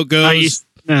my vote goes.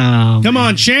 Come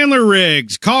on, Chandler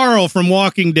Riggs, Carl from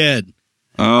Walking Dead.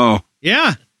 Oh.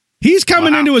 Yeah. He's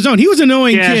coming into his own. He was an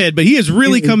annoying kid, but he has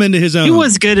really come into his own. He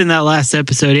was good in that last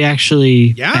episode. He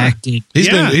actually acted. He's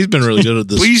been really good at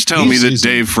this. Please tell me that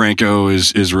Dave Franco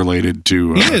is related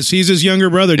to. He is. He's his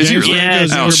younger brother. Dave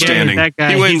Franco's outstanding. That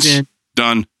guy, he wins.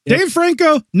 Done. Dave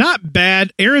Franco, not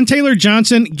bad. Aaron Taylor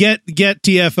Johnson, get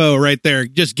TFO right there.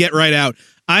 Just get right out.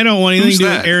 I don't want anything to do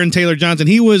with Aaron Taylor Johnson.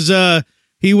 He was in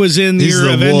your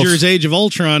Avengers Age of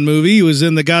Ultron movie. He was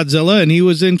in the Godzilla, and he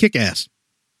was in Kick-Ass.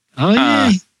 Oh,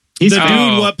 yeah. He's the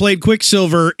dude what played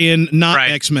Quicksilver in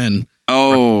X-Men.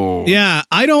 Oh. Yeah,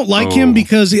 I don't like him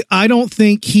because I don't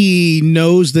think he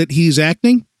knows that he's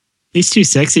acting. He's too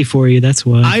sexy for you. That's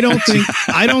why. I don't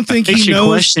think he knows.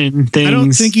 Question things. I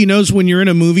don't think he knows when you're in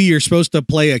a movie you're supposed to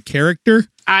play a character.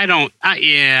 I don't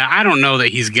know that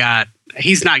he's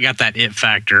not got that it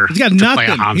factor. He's got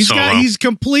nothing. He's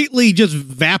completely just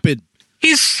vapid.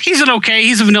 He's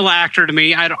a vanilla actor to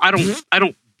me. I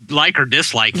don't like or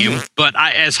dislike him, but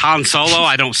as Han Solo,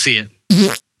 I don't see it.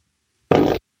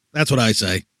 That's what I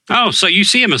say. Oh, so you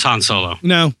see him as Han Solo?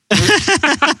 No.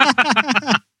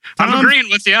 I'm agreeing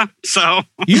with you. So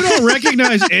you don't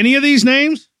recognize any of these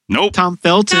names? Nope. Tom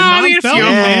Felton.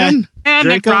 Man. And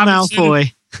Draco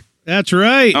Malfoy. That's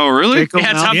right. Oh, really? Draco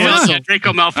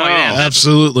Malfoy. Yeah.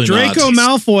 Absolutely not. Draco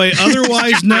Malfoy,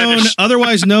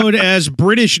 otherwise known as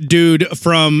British dude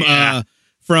from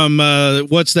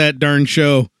what's that darn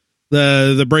show?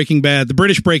 The Breaking Bad, the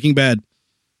British Breaking Bad.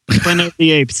 Planet of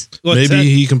the Apes. Maybe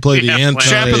he can play the anti.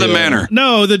 Chap of the Manor.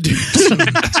 No,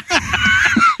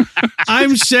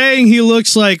 I'm saying he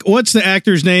looks like, what's the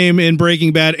actor's name in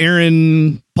Breaking Bad?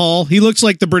 Aaron Paul. He looks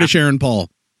like the British Aaron Paul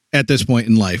at this point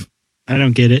in life. I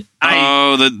don't get it.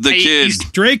 The kid.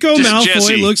 Draco Malfoy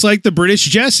Jesse. Looks like the British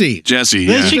Jesse. They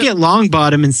should get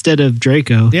Longbottom instead of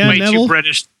Draco. Yeah, way Neville. too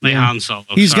British. Han Solo.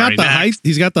 He's got the height.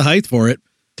 He's got the height for it.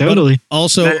 Totally. But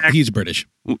also, he's British.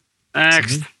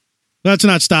 Next. That's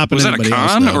not stopping anybody else.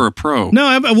 Was that a con or a pro? No,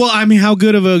 I mean, how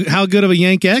good of a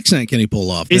Yank accent can he pull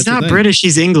off? He's not British.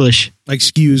 He's English.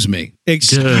 Excuse me.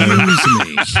 He's English.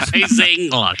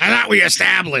 I thought we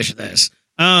established this.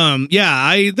 I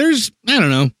don't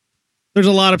know. There's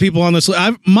a lot of people on this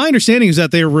list. My understanding is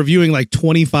that they are reviewing like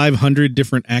 2,500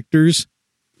 different actors.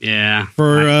 Yeah.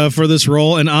 For this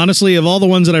role, and honestly, of all the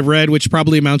ones that I've read, which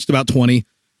probably amounts to about 20,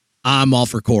 I'm all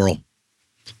for Coral.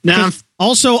 Now,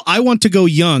 also, I want to go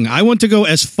young. I want to go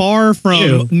as far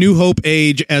from New Hope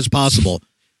age as possible.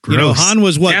 Gross. You know, Han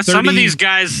was what? 30? Some of these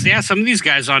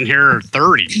guys on here are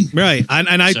 30. Right,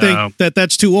 and I think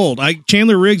that's too old.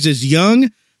 Chandler Riggs is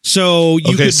young, so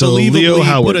you could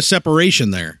believably put a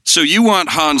separation there. So you want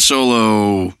Han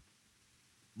Solo,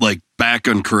 like back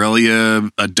on Corellia,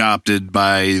 adopted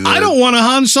by? I don't want a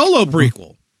Han Solo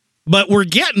prequel. But we're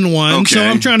getting one, so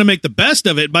I'm trying to make the best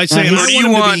of it by saying I want him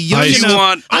to be young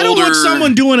enough. I don't want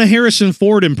someone doing a Harrison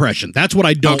Ford impression. That's what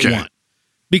I don't want.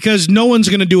 Because no one's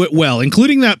going to do it well,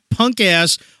 including that punk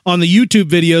ass on the YouTube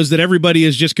videos that everybody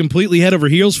is just completely head over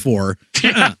heels for.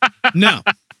 No.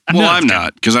 Well, I'm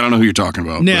not, because I don't know who you're talking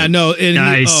about. Yeah, no. And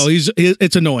nice.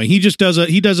 It's annoying. He just does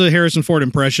a Harrison Ford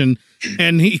impression,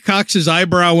 and he cocks his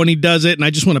eyebrow when he does it, and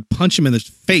I just want to punch him in the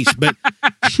face. But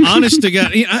honest to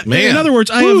God, in other words,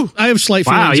 I have slight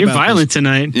feelings. Wow, you're about violent this.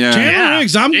 tonight. Yeah. Chandler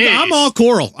Riggs, I'm all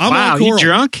Coral. I'm all Coral. You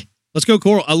drunk? Let's go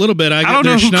Coral a little bit. I don't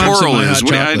know who Coral is.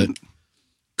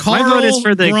 Carl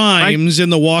Grimes in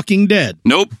The Walking Dead.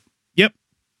 Nope. Yep.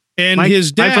 And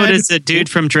his dad. My vote is the dude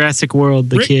from Jurassic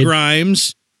World, the Rick kid.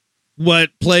 Grimes.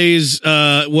 What plays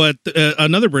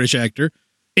another British actor,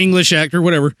 English actor,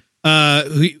 whatever.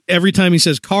 Every time he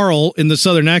says Carl in the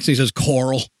Southern accent, he says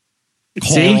Coral.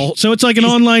 Coral. So it's like an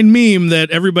online meme that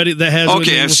everybody that has.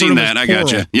 Okay, I've seen that. I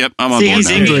got you. Yep, I'm on board.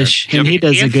 He's English, and he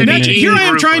does a good name. Here I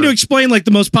am trying to explain like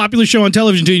the most popular show on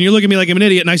television to you, and you're looking at me like I'm an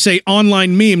idiot, and I say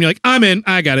online meme. You're like, I'm in.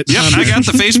 I got it. Yep, I got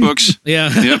the Facebooks. Yeah.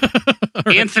 Yep.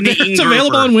 Anthony Ingruber. It's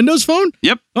available on Windows Phone?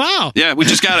 Yep. Wow. Yeah, we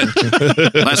just got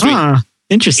it last week.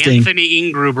 Interesting. Anthony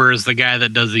Ingruber is the guy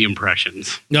that does the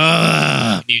impressions.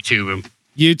 YouTube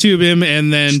him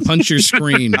and then punch your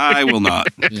screen. I will not.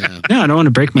 Yeah. No, I don't want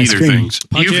to break my Either screen. things.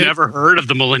 You've never heard of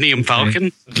the Millennium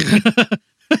Falcon?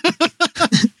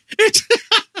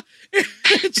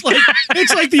 It's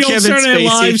like the old Saturday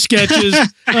Night Live sketches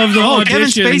of the auditions. Kevin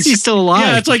Spacey's still alive.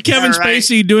 Yeah, it's like Kevin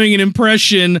Spacey doing an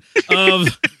impression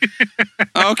of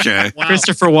okay. Wow.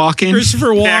 Christopher Walken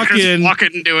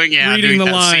reading the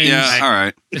lines. Yeah, all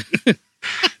right.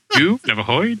 You've never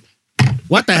heard?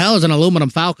 What the hell is an aluminum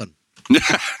falcon?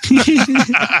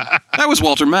 That was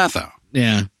Walter Matthau.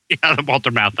 Yeah. Yeah, the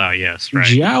Walter Matthau, yes, right.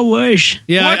 Jawish.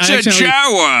 Yeah, what's a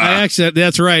Jawa?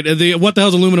 That's right. What the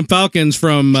hell's aluminum falcons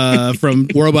from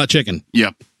Robot Chicken?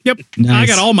 Yep. Nice. I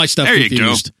got all my stuff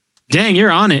confused. You go. Dang,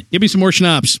 you're on it. Give me some more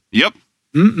schnapps. Yep.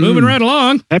 Moving right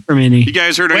along. Peppermint. You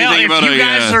guys heard anything about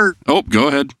Oh, go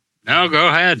ahead. No, go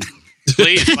ahead.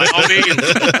 Please, by all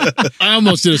means. I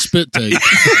almost did a spit take.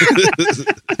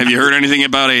 Have you heard anything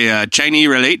about a Chinese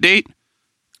relate date?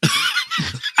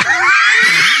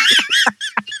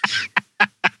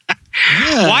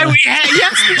 Yeah. Why we have?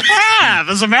 Yes, we have.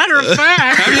 As a matter of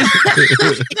fact,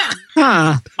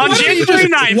 on January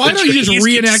 9th. Why don't you just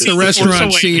reenact the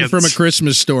restaurant scene from A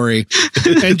Christmas Story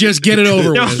and just get it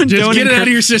over with? Just get it out of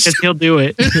your system. He'll do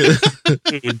it.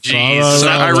 Jeez.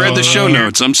 I read the show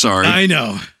notes. I'm sorry. I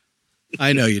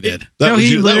know you did.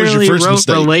 He literally wrote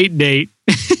mistake. relate date.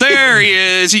 There he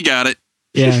is. He got it.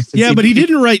 Yeah. Yeah, but he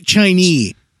didn't write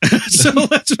Chinese. So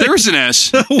there was an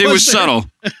S. It was subtle.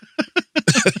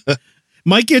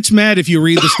 Mike gets mad if you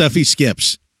read the stuff he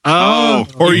skips. Oh.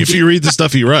 Or if you read the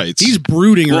stuff he writes. He's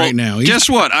brooding right now. Guess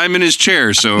what? I'm in his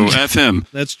chair, so F him.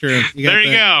 That's true. There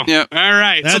you go. Yep. All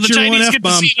right. That's so the your Chinese one get to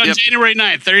F-bomb. see it on January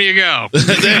 9th. There you go.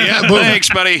 Yeah, thanks,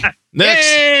 buddy. Next.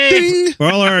 Ding.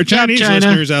 For all our Chinese China.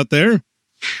 listeners out there.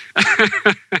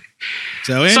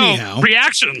 So anyhow, So,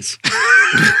 reactions.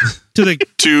 to the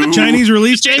Chinese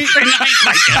release date. January 9th,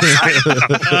 I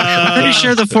guess. Pretty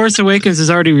sure The Force Awakens is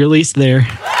already released there.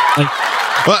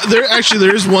 Well,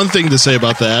 there is one thing to say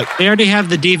about that. They already have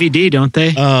the DVD, don't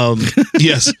they?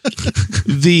 Yes.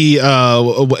 The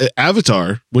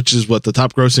Avatar, which is the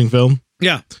top grossing film.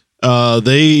 Yeah.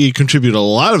 They contribute a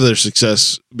lot of their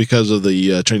success because of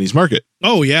the Chinese market.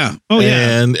 Oh yeah. Oh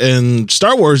yeah. And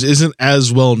Star Wars isn't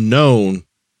as well known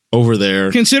over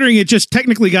there. Considering it just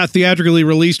technically got theatrically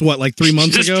released, like 3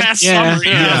 months Just ago? past Yeah, summer.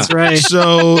 that's right.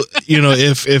 So,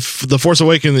 if The Force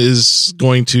Awakens is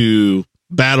going to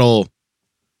battle,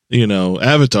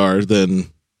 Avatar, then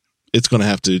it's going to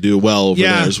have to do well over there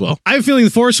as well. I have a feeling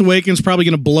The Force Awakens is probably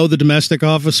going to blow the domestic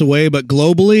office away, but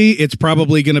globally, it's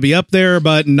probably going to be up there,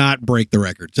 but not break the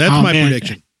records. That's my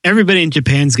prediction. Everybody in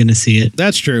Japan's going to see it.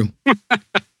 That's true.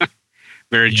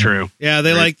 Very true. Yeah,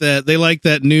 they like that. They like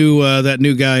that new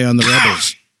guy on the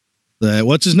Rebels.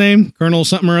 What's his name? Colonel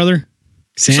something or other?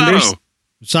 Sanders?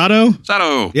 Sato?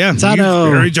 Yeah.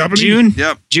 Sato. Very Japanese. June?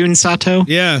 Yep. June Sato?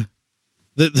 Yeah.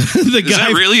 The Is guy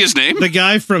that really his name? The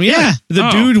guy from Yeah.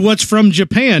 dude what's from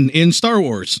Japan in Star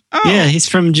Wars. Oh. Yeah, he's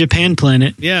from Japan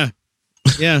Planet. Yeah.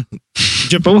 Yeah.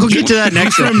 But we'll get to that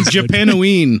next from episode.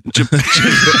 Japanoween.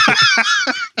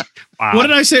 Wow. What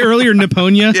did I say earlier?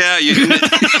 Niponia? Yeah, you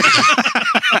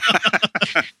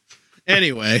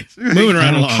Anyway, moving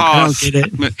right along. I don't get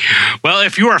it. Well,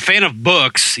 if you are a fan of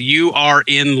books, you are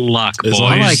in luck, boys. As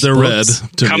long as they're read.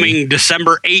 Coming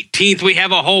December 18th, we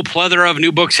have a whole plethora of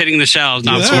new books hitting the shelves.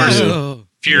 Now, of course,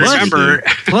 if you remember...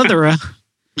 Plethora.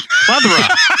 Plethora.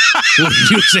 Would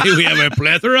you say we have a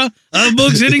plethora of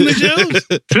books hitting the shelves?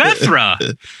 Plethora.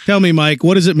 Tell me, Mike,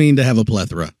 what does it mean to have a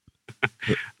plethora?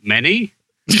 Many?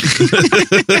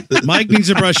 Mike needs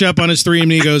to brush up on his Three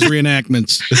Amigos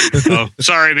reenactments. Oh,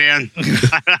 sorry, man.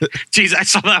 Jeez, I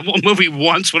saw that one movie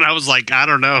once when I was like, I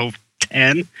don't know,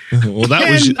 10. Well,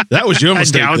 that was your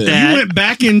mistake. doubt then. that. You went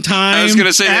back in time. I was going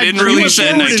to say they didn't release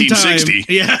that in 1960.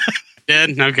 Yeah.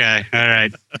 Did? Okay. All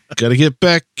right. Gotta get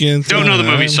back in. Don't know the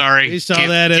movie. Sorry. He saw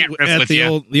that at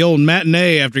the old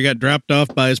matinee after he got dropped off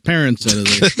by his parents at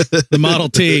the Model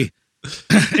T.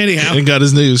 Anyhow. And got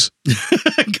his news.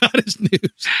 Got his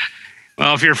news.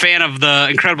 Well, if you're a fan of the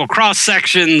incredible cross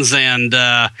sections and,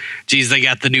 they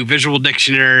got the new visual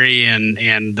dictionary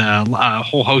and a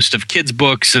whole host of kids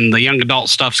books and the young adult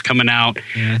stuff's coming out.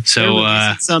 Yeah. So,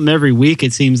 something every week,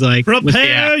 it seems like.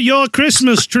 Prepare your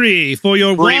Christmas tree, for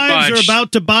your wives are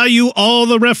about to buy you all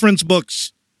the reference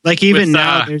books. Like even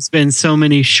now, there's been so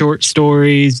many short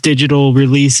stories, digital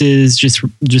releases,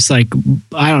 just like,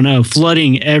 I don't know,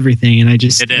 flooding everything. And it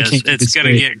is. It's going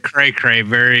to get cray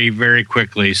very, very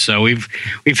quickly. So we've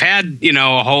had,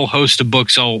 a whole host of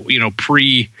books,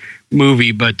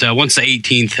 pre-movie, but once the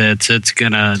 18th hits, it's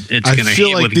gonna I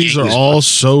feel like these are all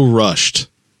so rushed.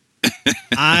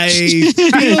 I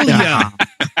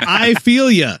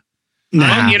feel ya.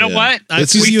 Nah, you know what?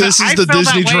 This is the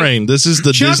Disney train. This is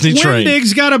the Chuck Disney train.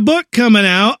 Wendig's got a book coming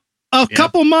out a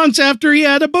couple months after he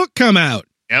had a book come out.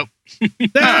 Yep.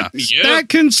 That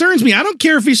concerns me. I don't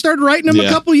care if he started writing them a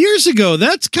couple years ago.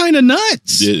 That's kind of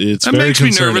nuts. That makes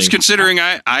me nervous, considering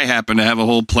I happen to have a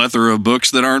whole plethora of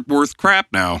books that aren't worth crap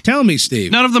now. Tell me,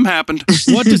 Steve. None of them happened.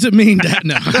 What does it mean that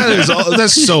now?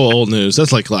 That's so old news.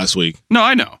 That's like last week. No,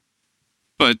 I know,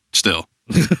 but still.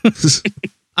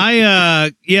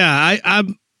 I'm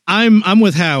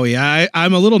with Howie.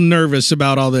 I'm a little nervous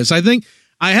about all this.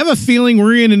 I have a feeling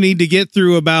we're going to need to get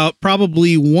through about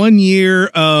probably 1 year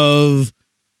of,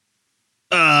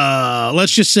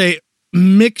 let's just say,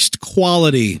 mixed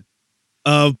quality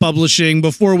of publishing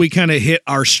before we kind of hit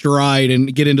our stride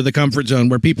and get into the comfort zone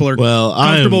where people are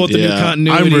comfortable with the new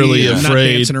continuity. I'm really and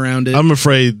afraid. Not dancing around it. I'm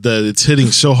afraid that it's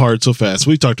hitting so hard so fast.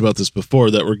 We've talked about this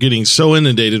before, that we're getting so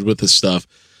inundated with this stuff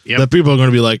that people are going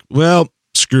to be like, well,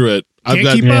 screw it. I've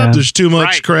got there's too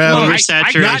much crap. Well,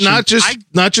 not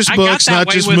just books, not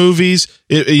just movies.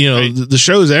 The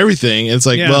show's everything. It's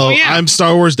like, I'm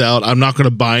Star Wars out. I'm not going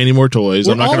to buy any more toys.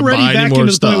 I'm not going to buy any more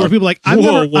stuff. Where people are like, I've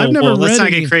never read. Let's not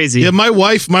get crazy. Yeah, my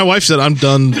wife said I'm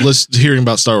done hearing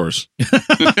about Star Wars. How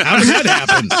did that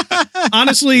happen?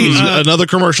 Honestly, another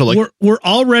commercial. Like, we're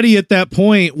already at that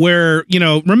point where,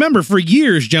 remember, for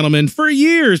years, gentlemen,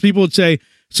 people would say,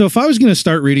 so if I was going to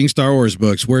start reading Star Wars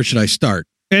books, where should I start?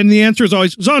 And the answer is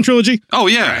always Zahn Trilogy. Oh,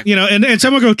 yeah. And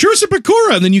someone go, Truce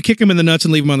Bakura, and then you kick him in the nuts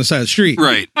and leave him on the side of the street.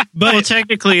 Right. But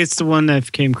technically, it's the one that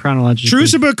came chronologically.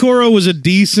 Truce Bakura was a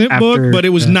decent book, but it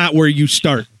was not where you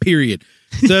start, period.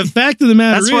 The fact of the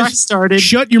matter is, where I started.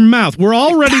 Shut your mouth. We're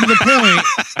already to the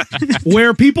point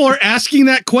where people are asking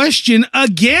that question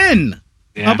again.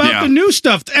 About the new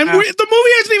stuff, and the movie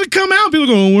hasn't even come out. People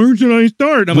go, "Where should I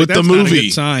start?" I'm with like, that's the movie. Not a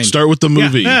good sign. Start with the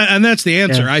movie, and that's the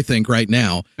answer. I think right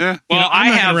now. Yeah. Well,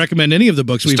 I'm not going to recommend any of the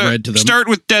books we've read to them. Start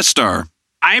with Death Star.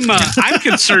 I'm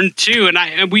concerned too,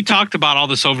 and we talked about all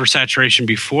this oversaturation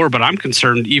before, but I'm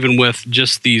concerned even with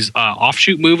just these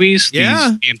offshoot movies, these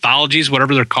anthologies,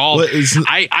 whatever they're called.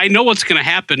 I know what's going to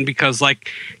happen because, I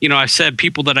said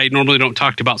people that I normally don't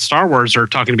talk to about Star Wars are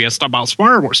talking to me about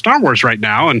Star Wars right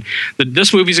now, and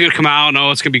this movie's going to come out. Oh,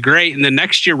 it's going to be great, and then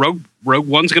next year Rogue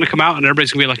One's going to come out, and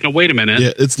everybody's going to be like, no, wait a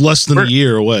minute, it's less than a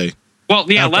year away. Well,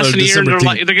 less than a year, and they're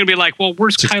going to be like, well,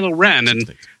 where's Kylo Ren?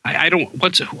 And I don't.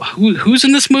 Who's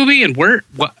in this movie, and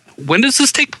when does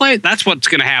this take place? That's what's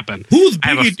going to happen. Who's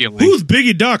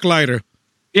Biggie Darklighter?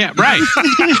 Yeah, right.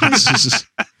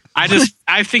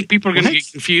 I think people are going to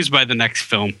get confused by the next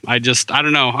film. I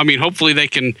don't know. I mean, hopefully they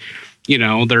can.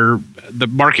 The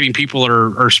marketing people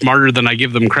are smarter than I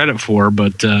give them credit for,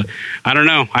 but I don't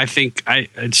know. I think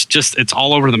it's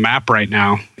all over the map right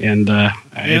now, and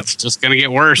it's just going to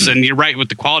get worse. And you're right with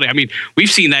the quality. I mean, we've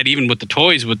seen that even with the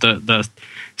toys, with the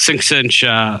 6-inch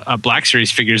Black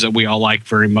Series figures that we all like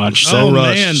very much.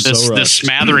 This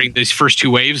smattering, these first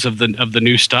two waves of the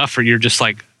new stuff, where you're just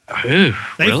like, ooh,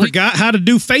 they forgot how to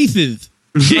do faces.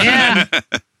 Yeah.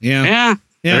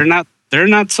 They're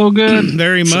not so good.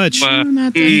 Very much. You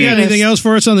got anything else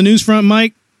for us on the news front,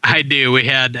 Mike? I do. We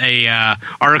had a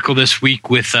article this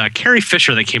week with Carrie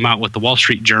Fisher that came out with the Wall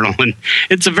Street Journal, and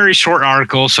it's a very short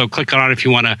article. So click on it if you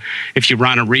want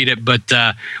to read it. But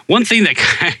one thing that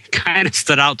kind of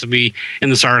stood out to me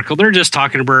in this article, they're just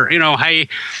talking about, hey,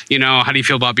 how do you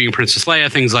feel about being Princess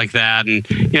Leia, things like that, and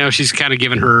she's kind of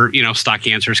giving her stock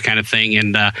answers kind of thing.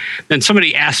 And then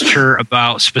somebody asked her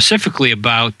specifically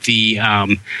about the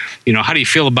how do you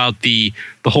feel about the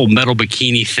whole metal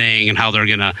bikini thing and how they're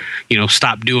gonna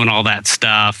stop doing all that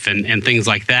stuff and things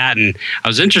like that. And I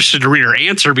was interested to read her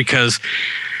answer because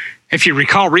if you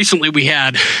recall, recently we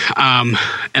had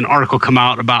an article come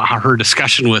out about her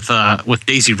discussion with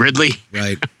Daisy Ridley,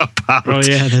 right? About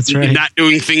that's right, not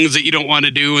doing things that you don't want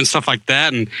to do and stuff like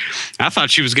that. And I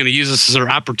thought she was going to use this as her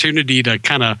opportunity to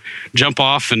kind of jump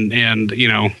off and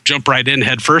jump right in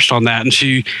head first on that. And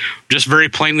she just very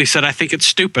plainly said, "I think it's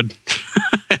stupid."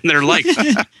 And they're like,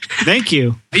 "Thank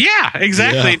you." Yeah,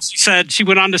 exactly. Yeah. She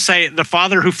went on to say, the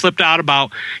father who flipped out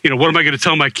about, what am I going to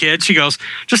tell my kid? She goes,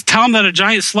 just tell him that a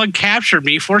giant slug captured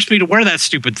me, forced me to wear that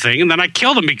stupid thing, and then I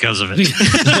killed him because of it. Mic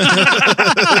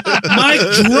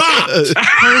dropped.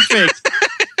 Perfect.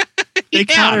 They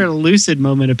caught her a lucid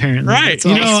moment, apparently. Right.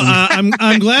 Awesome.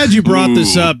 I'm glad you brought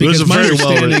this up because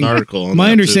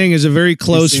my understanding is a very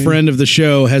close friend of the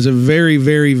show has a very,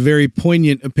 very, very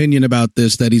poignant opinion about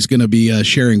this that he's going to be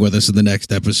sharing with us in the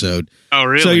next episode. Oh,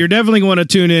 really? So you're definitely going to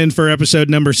tune in for episode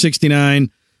number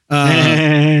 69.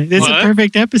 It's a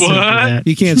perfect episode for that.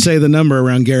 You can't say the number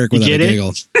around Garrick without a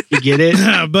giggle. You get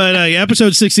it? But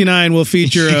episode 69 will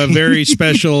feature a very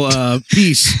special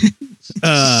piece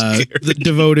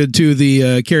devoted to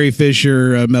the Carrie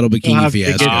Fisher metal bikini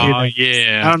fiasco. Oh,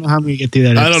 yeah. I don't know how I'm going to get through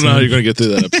that episode. I don't know how you're going to get through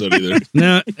that episode either.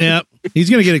 No, yeah. He's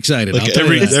going to get excited. Like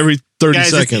every 30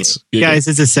 seconds. Guys,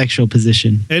 it's a sexual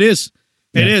position. It is.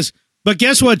 It is. But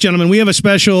guess what, gentlemen? We have a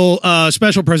special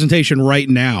presentation right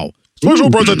now.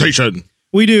 Special presentation.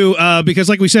 We do, because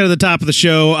like we said at the top of the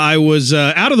show, I was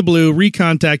out of the blue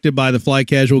recontacted by the Fly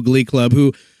Casual Glee Club,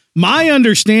 who my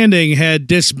understanding had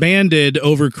disbanded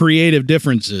over creative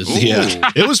differences. Ooh.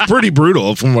 Yeah, it was pretty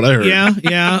brutal from what I heard.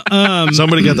 Yeah.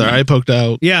 Somebody got their eye poked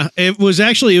out. Yeah, it was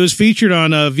featured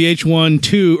on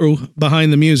VH12 or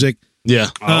Behind the Music. Yeah.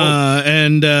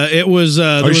 And it was.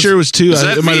 Are you sure it was 2?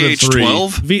 It might have been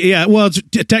 3. Yeah, well, it's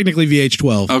technically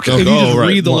VH12. Okay. If you just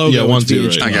read the logo, one, it's two,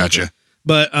 VH12. right. I gotcha.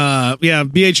 But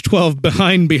VH12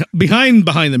 behind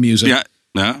the music. Yeah.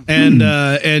 Yeah.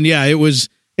 And yeah, it was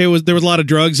there was a lot of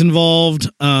drugs involved.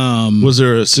 Was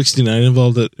there a 69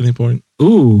 involved at any point?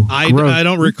 Ooh, I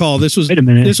don't recall. This was Wait a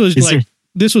minute. This was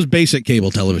this was basic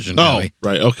cable television. Right.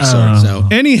 Okay. Sorry. So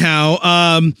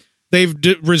anyhow, they've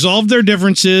resolved their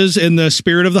differences in the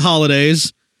spirit of the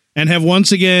holidays and have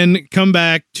once again come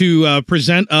back to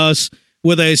present us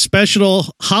with a special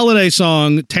holiday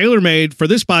song tailor-made for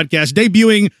this podcast,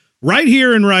 debuting right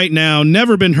here and right now,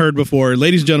 never been heard before.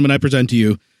 Ladies and gentlemen, I present to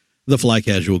you the Fly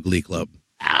Casual Glee Club.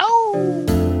 Ow!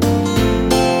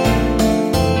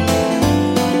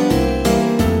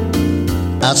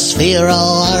 A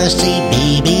Sphero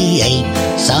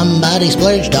RCBB8. Somebody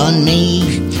splurged on me.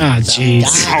 Ah,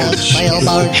 jeez. I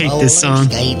hate this song.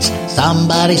 Skates.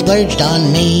 Somebody splurged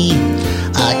on me.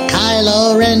 A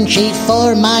Kylo Ren sheet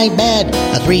for my bed.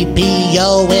 A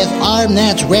 3PO with arm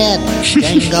that's red.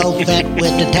 Jango Fett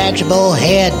with detachable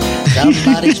head.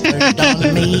 Somebody splurged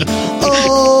on me.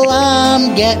 Oh,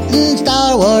 I'm getting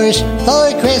Star Wars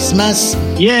for Christmas.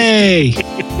 Yay!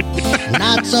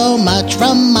 Not so much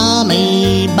from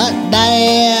Mommy, but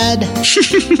Dad.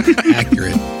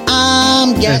 Accurate.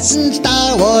 I'm getting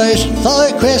Star Wars for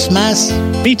Christmas.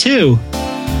 Me too.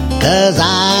 'Cause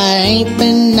I ain't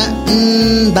been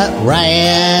nothing but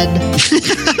rad.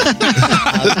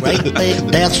 A great big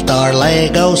Death Star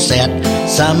Lego set.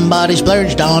 Somebody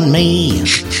splurged on me.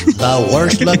 The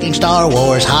worst looking Star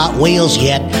Wars Hot Wheels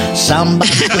yet.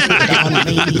 Somebody splurged on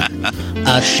me.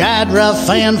 A Shadra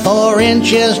fan 4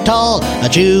 inches tall. A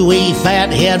Chewie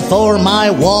fat head for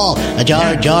my wall. A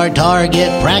Jar Jar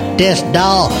Target practice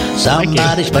doll.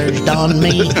 Somebody splurged on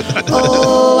me.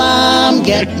 Oh, I'm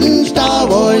getting Star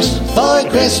Wars for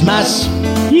Christmas.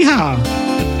 Yeah.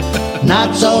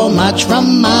 Not so much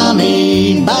from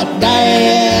Mommy, but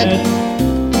Dad.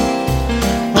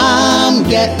 I'm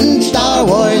getting Star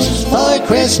Wars for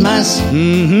Christmas.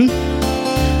 Mm-hmm.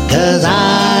 'Cause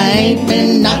I ain't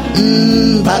been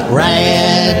nothing but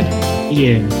rad.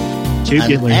 Yeah.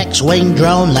 An X-Wing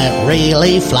drone that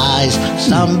really flies.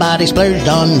 Somebody splurged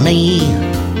on me.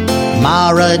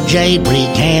 Mara Jade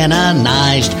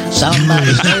recanonized.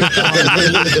 Somebody splurged on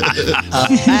me. A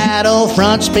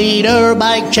Battlefront speeder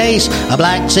bike chase. A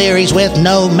Black Series with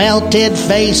no melted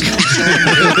face.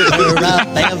 Up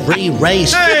every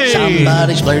race. Hey!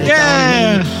 Somebody splurged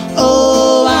on me.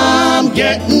 Oh, I'm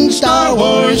getting Star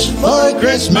Wars for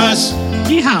Christmas.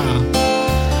 Yeehaw.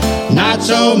 Not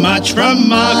so much from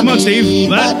Mommy, come on, Steve,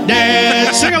 but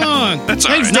Dad. Sing along. That's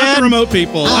all Thanks, right. not the remote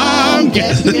people. I'm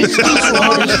getting Star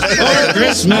Wars for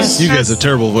Christmas. You guys have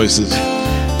terrible voices.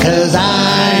 'Cause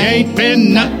I ain't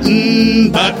been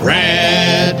nothing but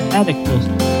rad.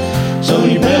 So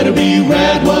you better be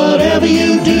rad whatever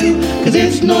you do, 'cause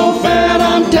it's no fad,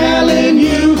 I'm telling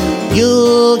you.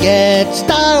 You'll get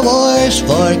Star Wars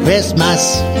for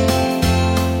Christmas.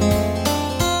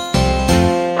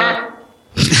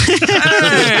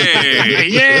 Hey!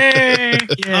 Yay!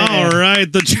 Yeah. All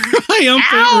right, the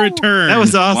triumphant return. That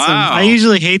was awesome. Wow. I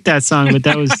usually hate that song, but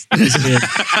that was good.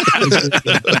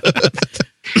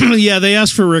 Yeah, they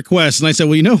asked for requests, and I said,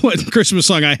 well, you know what Christmas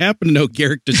song I happen to know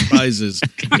Garrick despises?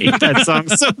 I hate that song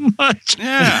so much.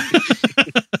 Yeah.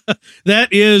 That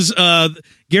is,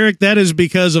 Garrick, that is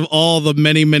because of all the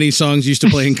many, many songs you used to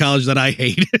play in college that I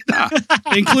hated,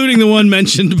 including the one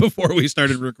mentioned before we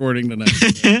started recording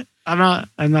tonight. I'm not.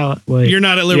 Wait. You're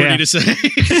not at liberty to say.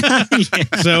 Yeah.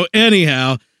 So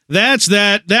anyhow, that's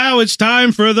that. Now it's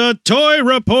time for the Toy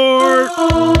Report.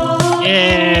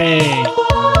 Yay!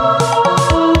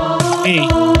 Hey.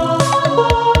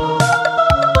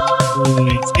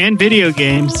 Toys and video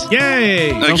games.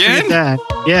 Yay! Don't Again? forget that.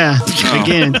 Yeah, Oh.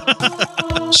 again.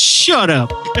 Shut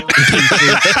up.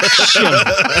 Shut up.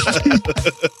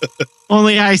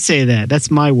 Only I say that. That's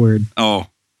my word. Oh.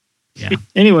 Yeah.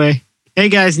 Anyway, hey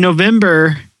guys,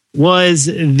 November was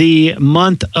the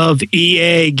month of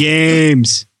EA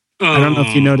games. I don't know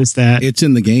if you noticed that. It's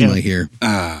in the game, I hear.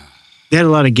 They had a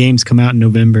lot of games come out in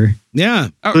November. Yeah.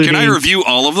 Oh, can I review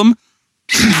all of them?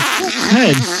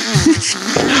 Good.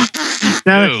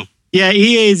 Now, yeah,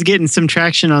 EA is getting some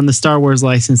traction on the Star Wars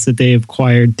license that they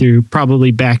acquired through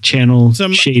probably back channel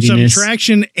shadiness. Some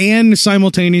traction and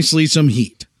simultaneously some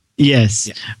heat. Yes.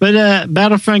 Yeah. But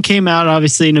Battlefront came out,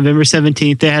 obviously, November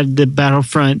 17th. They had the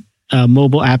Battlefront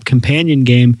mobile app companion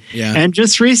game. Yeah. And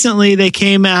just recently, they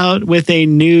came out with a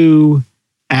new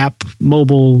app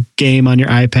mobile game on your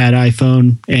iPad,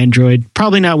 iPhone, Android.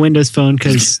 Probably not Windows Phone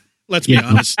because Let's be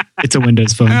honest. It's a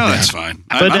Windows phone. Oh, that's fine.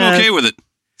 I'm okay with it.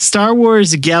 Star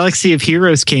Wars Galaxy of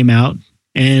Heroes came out,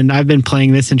 and I've been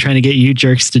playing this and trying to get you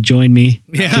jerks to join me.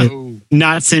 Yeah.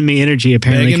 Not send me energy,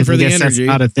 apparently, because I guess that's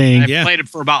not a thing. I played it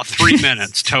for about 3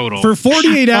 minutes total. For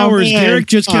 48 hours, Derek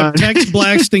just kept text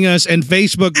blasting us and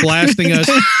Facebook blasting us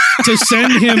to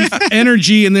send him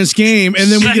energy in this game. And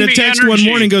then we get a text one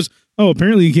morning and goes, oh,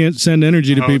 apparently you can't send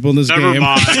energy to people in this game.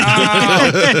 Mind.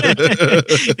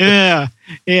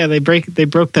 Yeah, they broke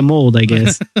the mold, I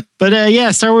guess.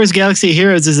 But Star Wars Galaxy of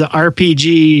Heroes is an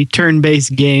RPG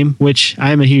turn-based game, which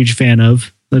I'm a huge fan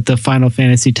of. The Final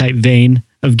Fantasy type vein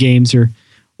of games are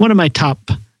one of my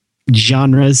top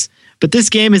genres. But this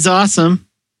game is awesome,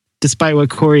 despite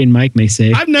what Corey and Mike may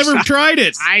say. I've never tried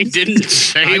it. I didn't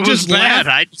say it was bad.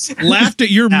 I just laughed at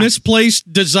your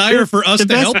misplaced desire for us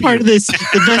to help you.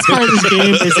 The best part of this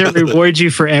game is it rewards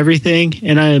you for everything,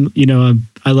 and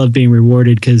I love being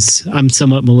rewarded because I'm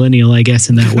somewhat millennial, I guess,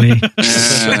 in that way.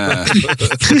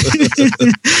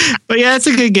 But yeah, it's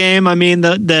a good game. I mean,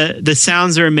 the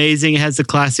sounds are amazing. It has the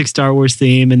classic Star Wars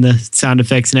theme and the sound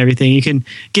effects and everything. You can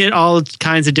get all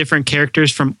kinds of different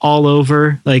characters from all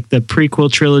over, like the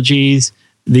prequel trilogies,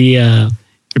 the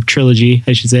trilogy,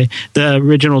 I should say, the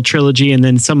original trilogy, and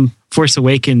then some Force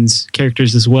Awakens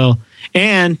characters as well.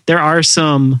 And there are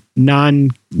some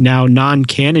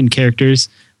non-canon characters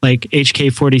like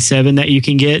HK-47 that you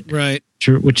can get, right?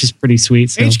 Which is pretty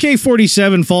sweet. So.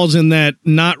 HK-47 falls in that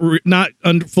not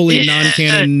fully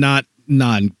non-canon, not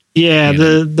non. Yeah,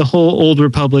 the whole Old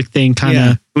Republic thing, kind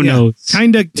of. Who knows?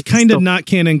 Kind of not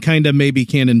canon, kind of maybe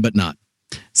canon, but not.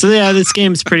 So yeah, this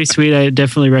game is pretty sweet. I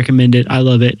definitely recommend it. I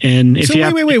love it. And if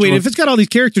wait. If it's got all these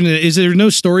characters in it, is there no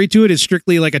story to it? It's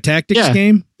strictly like a tactics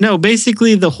game? No,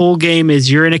 basically the whole game is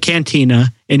you're in a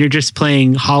cantina and you're just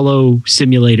playing hollow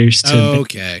simulators to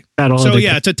battle. So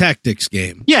it's a tactics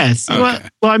game. Yes. Okay.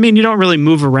 Well, I mean, you don't really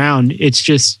move around. It's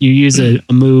just you use a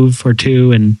move or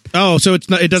two, and so it's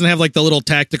not. It doesn't have like the little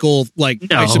tactical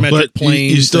isometric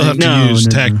plane. You still have to use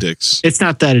tactics. It's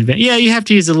not that advanced. Yeah, you have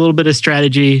to use a little bit of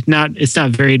strategy. It's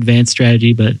not very advanced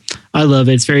strategy, but I love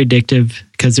it. It's very addictive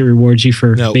because it rewards you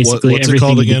for basically what's everything. What's it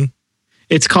called again?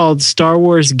 It's called Star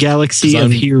Wars Galaxy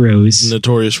of Heroes.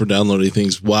 Notorious for downloading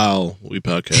things while we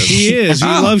podcast. He is. He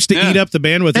loves to eat up the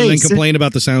bandwidth and then complain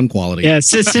about the sound quality. Yeah,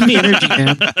 send me energy,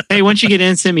 man. Hey, once you get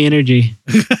in, send me energy.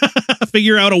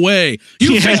 Figure out a way.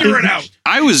 You figure it out.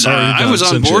 I was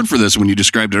on board for this when you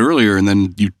described it earlier, and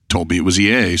then you told me it was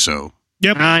EA. So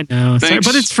yep, I know. Sorry,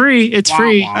 but it's free. It's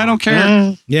free. I don't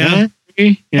care. Yeah.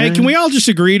 Hey, can we all just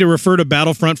agree to refer to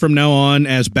Battlefront from now on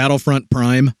as Battlefront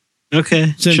Prime?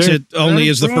 Okay, since it only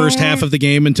is the first half of the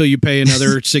game until you pay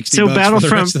another $60. So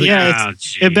Battlefront,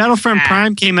 Battlefront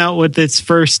Prime came out with its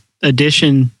first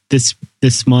edition this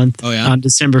month on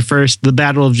December 1st. The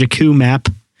Battle of Jakku map.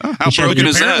 Oh, how broken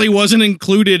is that? Apparently wasn't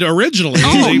included originally.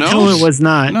 No, it was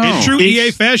not. No. In true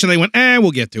EA fashion, they went,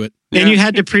 we'll get to it. And you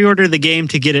had to pre-order the game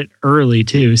to get it early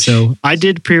too. So I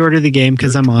did pre-order the game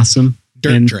because I'm awesome.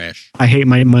 Dirt trash. I hate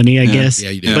my money, I guess. Yeah,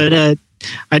 you do. But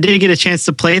I did get a chance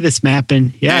to play this map,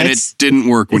 and it didn't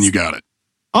work when you got it.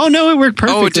 Oh no, it worked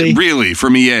perfectly. Oh, it did, really?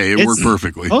 From EA, it worked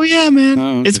perfectly. Oh yeah, man,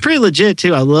 okay. It's pretty legit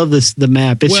too. I love the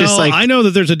map. It's just like I know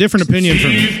that there's a different opinion from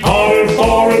me.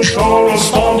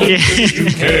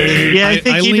 Yeah, I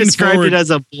think you described it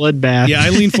as a bloodbath. Yeah, I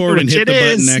leaned forward and hit the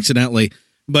button accidentally.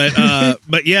 But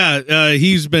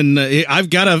he's been.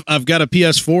 I've got a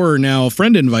PS4 now.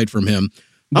 Friend invite from him.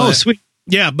 Oh, sweet.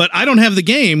 Yeah, but I don't have the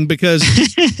game because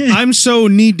I'm so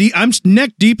knee deep. I'm neck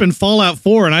deep in Fallout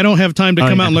 4, and I don't have time to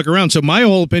come out and look around. So my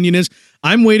whole opinion is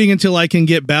I'm waiting until I can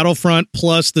get Battlefront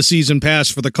plus the season pass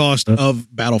for the cost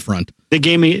of Battlefront. The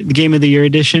game of the year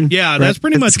edition. Yeah, that's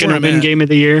pretty much where I'm at. Game of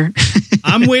the year.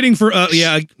 I'm waiting for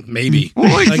maybe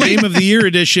a game of the year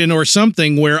edition or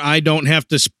something where I don't have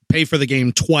to pay for the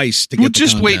game twice to get.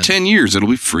 Just wait 10 years; it'll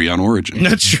be free on Origin.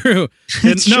 That's true.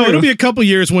 It'll be a couple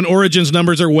years when Origin's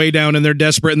numbers are way down and they're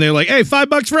desperate and they're like, "Hey,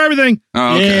 $5 for everything."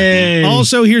 Oh, okay. Yay.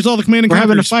 Also, here's all the Command and We're Conquers.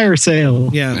 having a fire sale.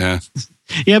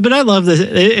 Yeah, but I love this.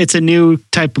 It's a new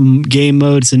type of game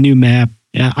mode. It's a new map.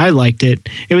 Yeah, I liked it.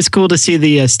 It was cool to see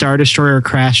the Star Destroyer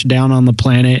crash down on the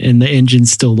planet and the engine's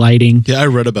still lighting. Yeah, I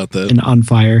read about that. And on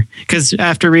fire. Because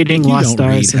after reading Lost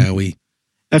Stars,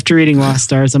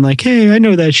 I'm like, hey, I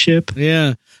know that ship.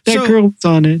 Yeah. That girl's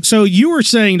on it. So you were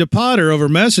saying to Potter over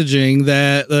messaging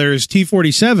that there's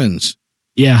T-47s.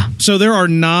 Yeah. So there are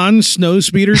non-snow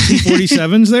speeder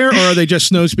T-47s there, or are they just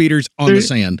snow speeders on the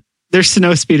sand? They're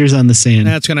snow speeders on the sand.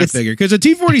 That's what I figured. Because a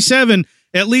T-47,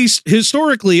 at least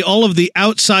historically, all of the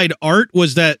outside art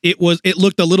was that it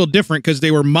looked a little different because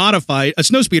they were modified. A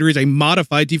snow speeder is a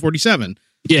modified T-47.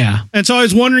 Yeah. And so I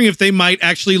was wondering if they might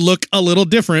actually look a little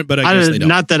different, but I guess they don't.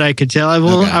 Not that I could tell.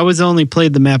 I was only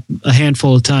played the map a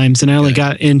handful of times, and I only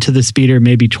got into the speeder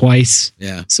maybe twice.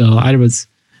 Yeah. So I was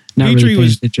not really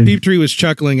paying attention. P3 was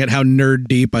chuckling at how nerd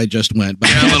deep I just went. But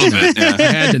a little bit. Yeah.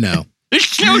 I had to know. A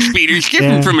snow speeder is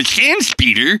different from a sand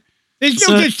speeder. There's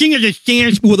no such thing as a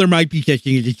sand speeder. Well, there might be such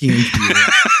thing as a sand speeder.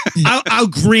 I'll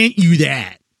grant you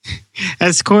that.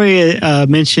 As Corey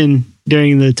mentioned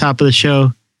during the top of the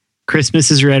show,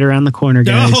 Christmas is right around the corner,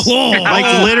 guys.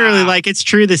 Literally, it's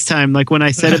true this time. Like when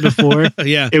I said it before,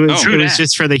 it was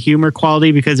just for the humor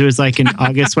quality because it was like in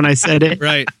August when I said it.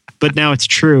 Right. But now it's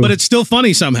true. But it's still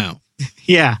funny somehow.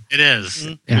 Yeah. It is.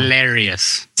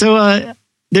 Hilarious. So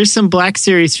there's some Black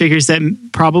Series figures that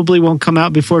probably won't come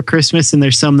out before Christmas, and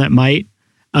there's some that might.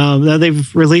 Now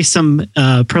they've released some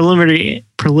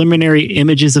preliminary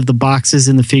images of the boxes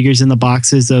and the figures in the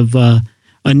boxes of a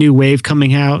new wave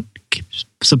coming out,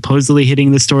 supposedly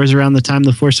hitting the stores around the time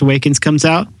The Force Awakens comes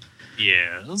out.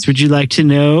 Yes. So would you like to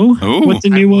know what the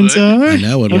new ones are? I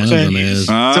know what one of them is.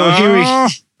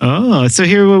 So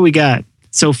here what we got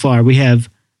so far. We have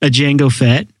a Jango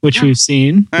Fett, which we've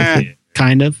seen,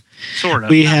 kind of. Sort of.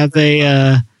 We have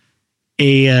a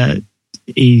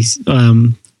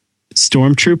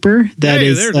stormtrooper that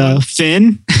is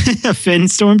Finn, a Finn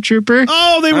stormtrooper.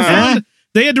 Oh, they were fun.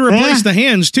 They had to replace the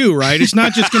hands too, right? It's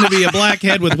not just going to be a black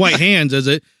head with white hands, is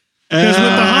it? Because with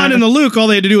the Han and the Luke, all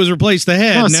they had to do was replace the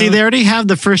head. No, see, they already have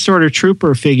the First Order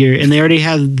Trooper figure, and they already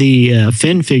have the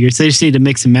Finn figure, so they just need to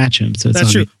mix and match them. So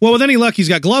that's true. Well, with any luck, he's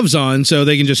got gloves on, so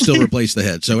they can just still replace the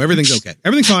head. So everything's okay.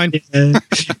 Everything's fine.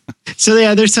 So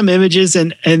yeah, there's some images,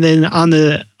 and then on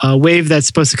the wave that's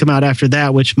supposed to come out after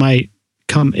that, which might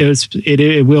come,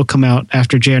 it will come out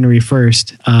after January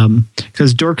 1st,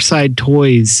 because Dorkside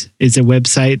Toys is a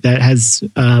website that has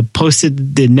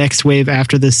posted the next wave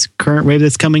after this current wave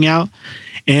that's coming out,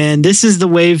 and this is the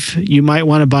wave you might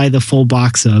want to buy the full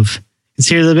box of.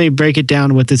 So here, let me break it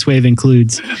down what this wave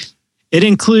includes. It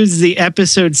includes the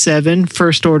Episode 7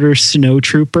 First Order Snow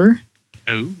Trooper.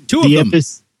 Oh, two of them.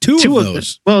 Two of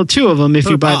those. Well, two of them if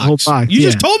you buy the whole box. You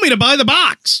just told me to buy the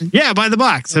box. Yeah, buy the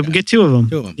box. So get two of them.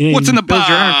 What's in the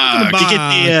box? You get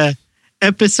the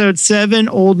Episode 7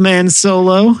 Old Man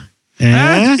Solo. All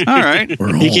right.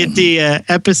 You get the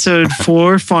Episode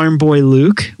 4 Farm Boy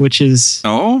Luke, which is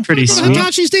pretty sweet.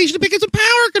 Hitachi Station to pick up some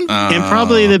power. And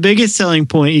probably the biggest selling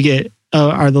point you get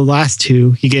are the last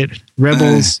two. You get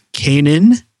Rebels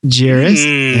Kanan,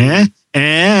 Jarrus,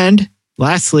 and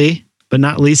lastly, but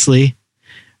not leastly,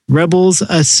 Rebels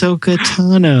Ahsoka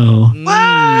Tano.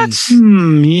 What?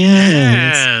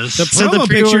 Yes. The promo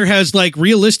picture has like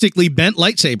realistically bent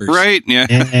lightsabers. Right,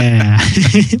 yeah.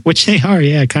 Which they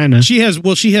are, kind of. She has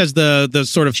the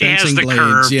sort of fencing blades.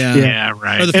 Curved. Yeah,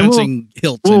 right. Or the fencing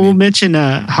hilts. We'll mention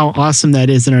how awesome that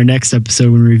is in our next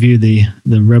episode when we review the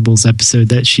Rebels episode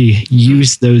that she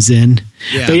used those in.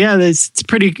 Yeah. But yeah, this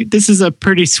is a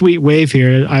pretty sweet wave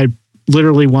here. I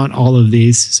literally want all of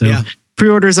these. So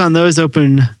pre-orders on those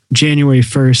open January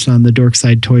 1st on the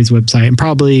Dorkside Toys website, and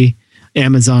probably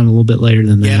Amazon a little bit later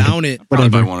than that. Yeah, own it.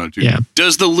 Whatever I want to do. Yeah.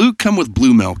 Does the Luke come with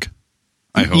blue milk?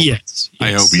 I hope. Yes.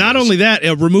 I hope. Not only that,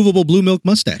 a removable blue milk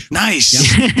mustache.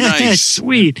 Nice. Nice.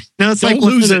 Sweet. No, it's Don't like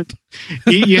lose it.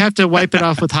 You have to wipe it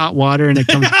off with hot water and it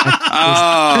comes back.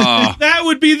 Oh, that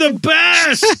would be the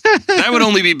best. That would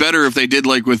only be better if they did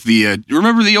like with the.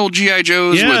 Remember the old GI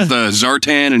Joes with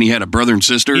Zartan, and he had a brother and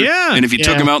sister. Yeah. And if you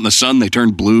took him out in the sun, they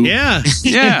turned blue. Yeah.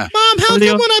 Yeah. Mom, how come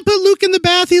when I put Luke in the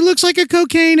bath, he looks like a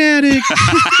cocaine addict?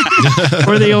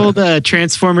 Or the old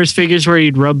Transformers figures where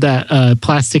you'd rub that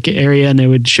plastic area and it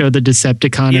would show the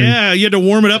Decepticon. Yeah, you had to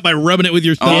warm it up by rubbing it with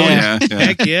your thumb. Oh yeah.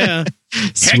 Heck yeah.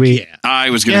 Sweet. I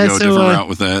was going to go a different route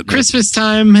with that. Christmas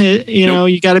time,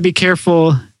 you got to be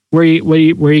careful where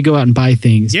you go out and buy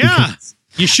things. Yeah,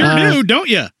 you sure do, don't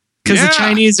you? Because the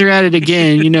Chinese are at it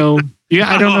again.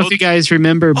 I don't know if you guys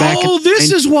remember back. Oh,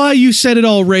 this is why you said it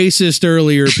all racist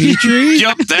earlier, Petrie.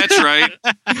 Yep, that's right.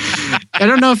 I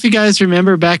don't know if you guys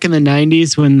remember back in the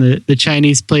 90s when the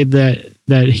Chinese played that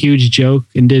huge joke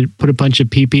and put a bunch of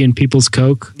pee-pee in people's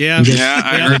Coke. Yeah,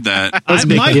 I heard that.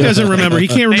 Mike doesn't remember. He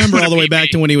can't remember all the way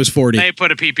back to when he was 40. They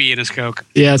put a pee-pee in his Coke.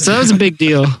 Yeah, so that was a big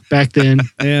deal back then.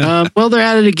 Yeah. Well, they're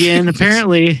at it again.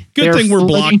 Apparently, good thing we're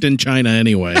blocked in China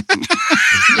anyway.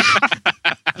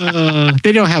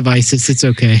 They don't have ISIS. It's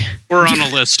okay. We're on a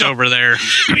list over there.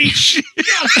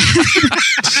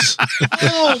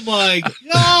 Oh my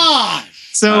god!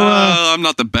 So I'm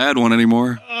not the bad one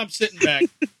anymore. I'm sitting back.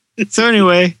 So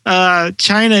anyway,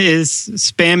 China is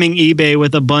spamming eBay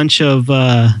with a bunch of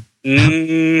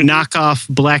knockoff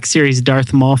Black Series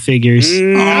Darth Maul figures.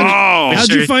 How'd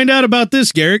you find out about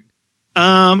this, Garrick?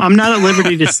 I'm not at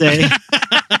liberty to say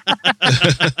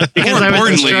because I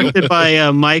was instructed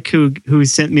by Mike, who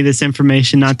sent me this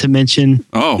information, not to mention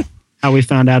how we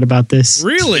found out about this.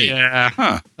 Really? Yeah.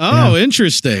 Huh. Oh,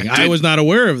 interesting. I was not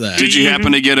aware of that. Did you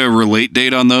happen to get a relate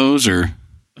date on those, or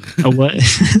a what?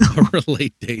 A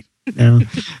relate date? No.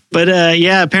 But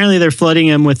apparently they're flooding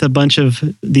them with a bunch of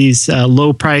these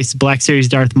low-priced Black Series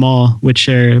Darth Maul, which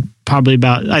are probably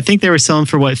about, I think they were selling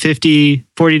for what, $40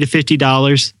 to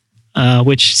 $50.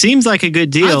 Which seems like a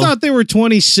good deal. I thought they were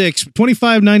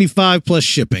 $25.95 plus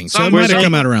shipping, so it might have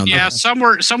come out around there. Yeah, some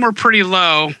were pretty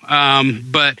low,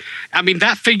 but I mean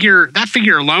that figure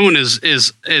alone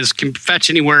is can fetch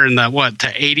anywhere in the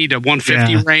to 80 to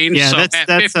 150 range. Yeah, so that's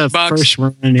 $50, a first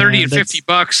run. 30 and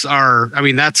 $50 are. I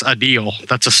mean, that's a deal.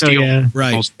 That's a steal.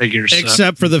 Right. Most figures,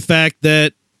 except for the fact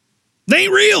that they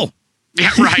ain't real. Yeah,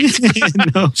 right.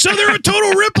 No. So they're a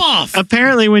total ripoff.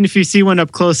 Apparently, if you see one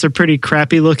up close, they're pretty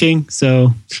crappy looking.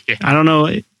 So I don't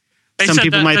know. Some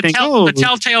people might think, the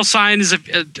telltale sign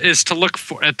is to look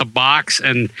at the box,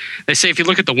 and they say if you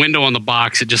look at the window on the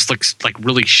box, it just looks like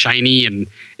really shiny, and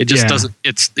it just doesn't.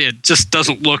 It just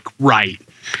doesn't look right.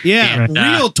 Yeah, and,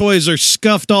 real toys are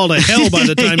scuffed all to hell by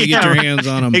the time you get your hands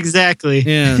on them. Exactly.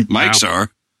 Yeah, Mike's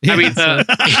are. I mean, of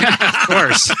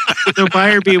course. So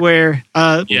buyer beware.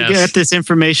 We got this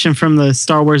information from the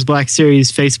Star Wars Black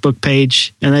Series Facebook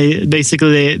page, and they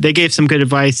basically gave some good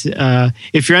advice.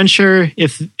 If you're unsure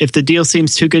if the deal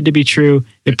seems too good to be true,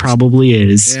 it probably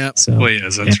is. Yeah, so,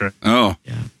 that's right. Oh,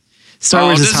 yeah. Star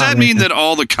Wars. Does that mean that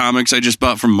all the comics I just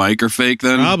bought from Mike are fake?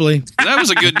 Then probably that was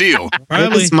a good deal.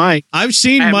 Probably Mike. I've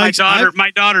seen Mike's.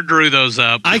 My daughter drew those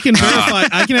up. I can verify.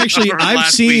 I can actually.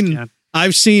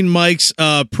 I've seen Mike's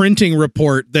printing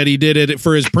report that he did it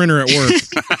for his printer at work.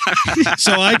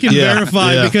 So I can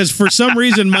verify because for some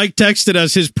reason Mike texted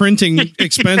us his printing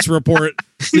expense report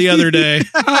the other day.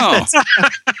 Oh.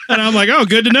 And I'm like, oh,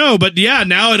 good to know. But yeah,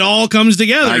 now it all comes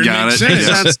together. I got it.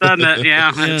 Sense, doesn't it?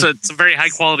 Yeah. It's a very high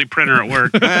quality printer at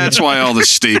work. That's why all the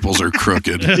staples are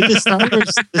crooked.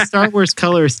 The Star Wars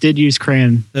colorist did use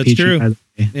crayon. That's feature, true. by the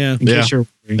way, Yeah. in case you're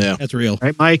wondering. Yeah. That's real.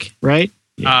 Right, Mike? Right?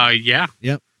 Yeah.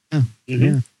 Yep.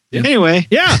 Yeah. Anyway.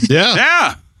 Yeah.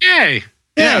 Yay.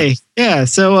 Yeah.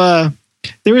 So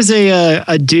there was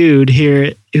a dude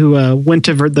here who went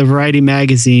to the Variety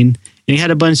magazine, and he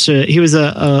had he was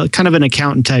a kind of an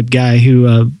accountant type guy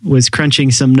who was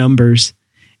crunching some numbers,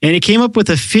 and he came up with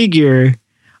a figure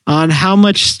on how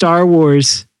much Star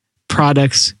Wars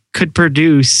products could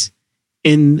produce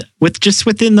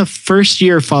within the first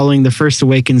year following the First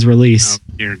Awakens release. Oh,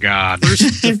 dear God.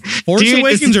 Force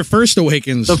Awakens or First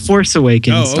Awakens? The Force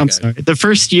Awakens. Oh, okay. I'm sorry. The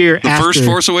first year after first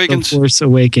Force Awakens? The Force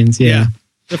Awakens, yeah.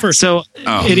 The first. So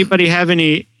anybody have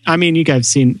any, I mean, you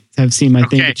guys have seen my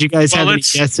thing, but do you guys have any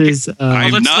guesses?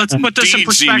 Let's put this in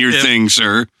perspective. Seen your thing,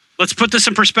 sir. Let's put this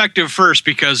in perspective first,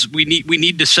 because we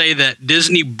need to say that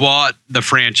Disney bought the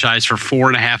franchise for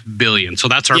 $4.5 billion. So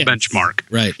that's our benchmark.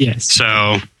 Right. Yes.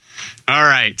 So... All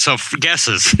right, so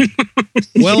guesses.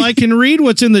 Well, I can read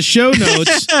what's in the show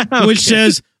notes, which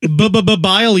says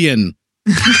billion.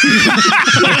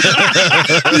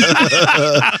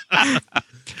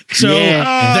 So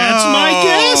that's my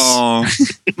guess.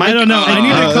 I don't know. I need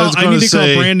to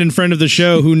call Brandon, friend of the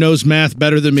show, who knows math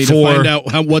better than me, to find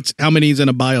out how many's in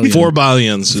a billion. 4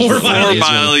 billions. 4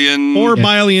 billion. 4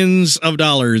 billions of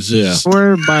dollars. Yeah.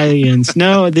 4 billions.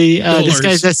 No, this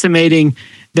guy's estimating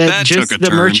that just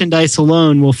the merchandise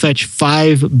alone will fetch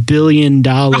 $5 billion.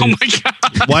 Oh my God.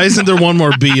 Why isn't there one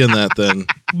more B in that then?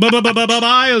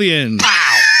 Billion.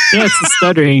 Yeah, it's the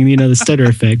stuttering, the stutter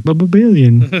effect.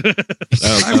 Billion.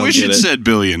 I wish it said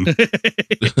billion.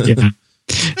 Yeah.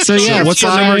 So what's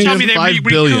the number again? $5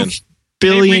 billion.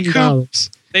 Billion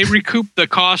dollars. They recoup the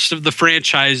cost of the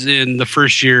franchise in the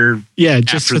first year. Yeah,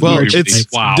 just it's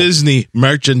Disney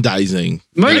merchandising.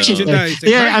 Merchandising.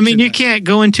 Yeah, I mean, you can't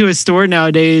go into a store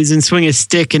nowadays and swing a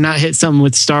stick and not hit something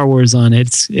with Star Wars on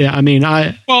it.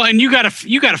 And you got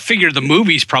to figure the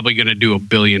movie's probably going to do $1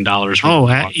 billion.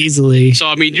 Easily. So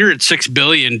I mean, you're at $6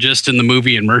 billion just in the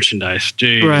movie and merchandise.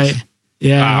 Jeez. Right.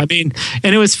 Yeah, wow. I mean,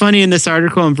 and it was funny in this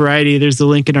article on Variety. There's the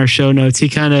link in our show notes. He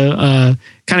kind of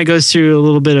goes through a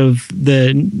little bit of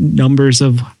the numbers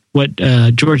of what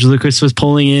George Lucas was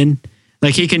pulling in.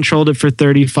 Like, he controlled it for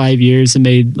 35 years and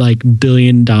made like $1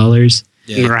 billion.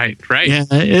 Yeah. Right. Yeah,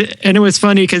 and it was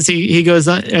funny because he goes,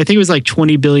 I think it was like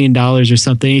 $20 billion or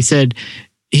something. He said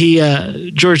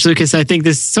George Lucas, I think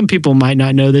some people might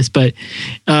not know this, but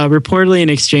reportedly in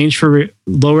exchange for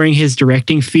lowering his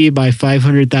directing fee by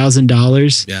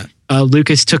 $500,000,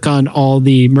 Lucas took on all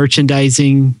the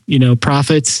merchandising,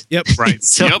 profits. Yep. Right.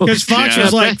 So because Fox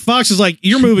is like,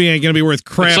 your movie ain't going to be worth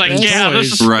crap. It's like,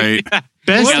 this is right.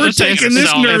 best. Well, we're taking this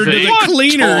nerd to the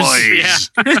cleaners.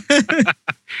 Toys. Yeah.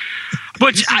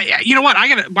 But you know what?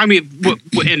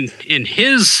 In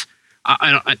his.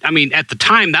 I mean, at the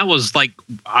time, that was like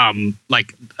a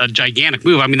gigantic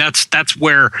move. I mean, that's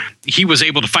where he was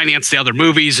able to finance the other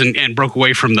movies and broke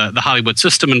away from the Hollywood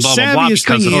system and blah blah blah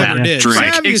because of that.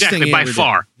 Right. Exactly, by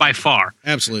far.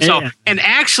 Absolutely. So, and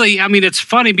actually, I mean, it's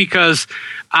funny because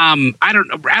I don't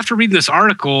know. After reading this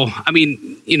article, I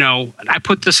mean, I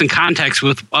put this in context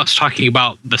with us talking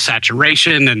about the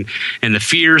saturation and the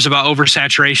fears about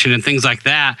oversaturation and things like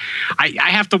that. I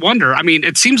have to wonder. I mean,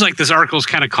 it seems like this article is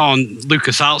kind of calling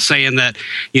Lucas out, saying that,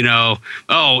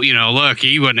 look,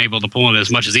 he wasn't able to pull in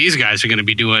as much as these guys are going to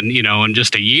be doing, in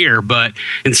just a year. But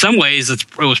in some ways, it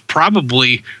was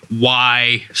probably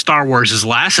why Star Wars has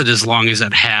lasted as long as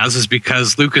it has, is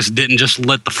because Lucas didn't just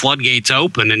let the floodgates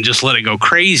open and just let it go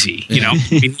crazy.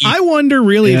 I wonder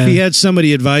really if he had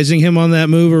somebody advising him on that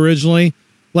move originally.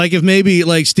 Like if maybe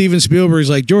like Steven Spielberg's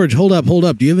like, George, hold up.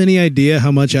 Do you have any idea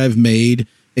how much I've made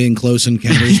in Close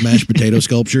Encounters mashed potato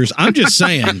sculptures? I'm just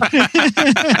saying.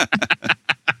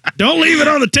 Don't leave it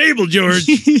on the table, George.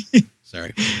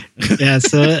 Sorry. Yeah,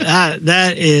 so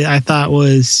that I thought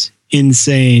was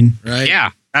insane. Right? Yeah.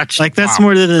 That's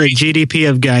more than the GDP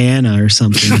of Guyana or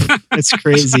something. That's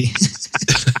crazy.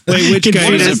 Wait, which Guyana?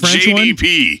 What is the French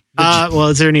GDP? one? Well,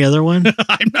 is there any other one?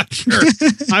 I'm not sure.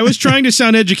 I was trying to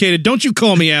sound educated. Don't you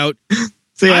call me out.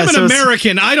 So, yeah, I'm an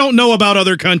American. I don't know about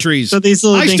other countries. So these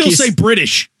little I still say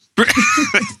British.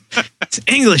 It's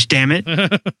English, damn it. I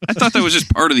thought that was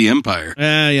just part of the empire.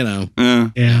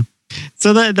 Yeah.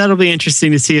 So that'll be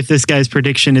interesting to see if this guy's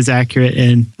prediction is accurate,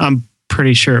 and I'm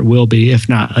pretty sure it will be, if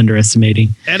not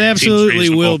underestimating. It absolutely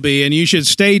will be, and you should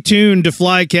stay tuned to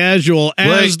Fly Casual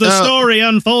as the story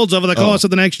unfolds over the course of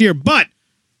the next year. But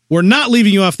we're not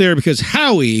leaving you off there because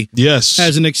Howie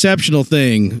has an exceptional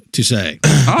thing to say.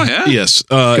 Oh, yeah? Yes.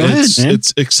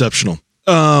 It's exceptional.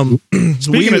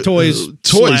 Speaking of toys,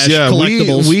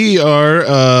 collectibles. We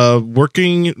are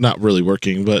working, not really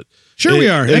working, but sure we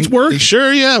are. That's work.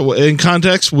 Sure, yeah. In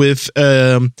context with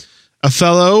a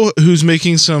fellow who's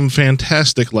making some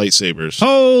fantastic lightsabers.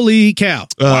 Holy cow.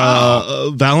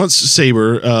 Valance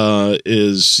Saber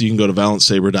you can go to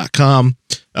valancesaber.com.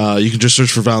 You can just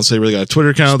search for Valance Saber. They got a Twitter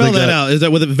account. Spell that out. Is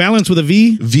that with Valance with a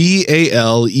V?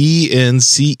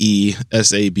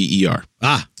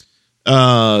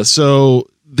 VALENCESABER. So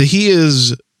he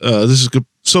is, this is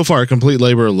so far a complete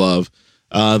labor of love.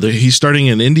 He's starting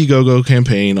an Indiegogo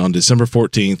campaign on December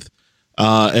 14th.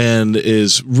 And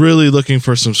is really looking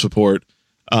for some support,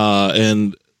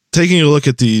 and taking a look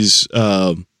at these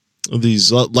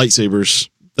lightsabers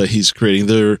that he's creating.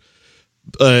 They're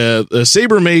a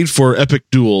saber made for epic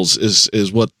duels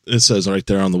is what it says right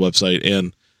there on the website,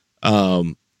 and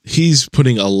he's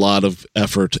putting a lot of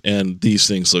effort, and these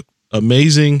things look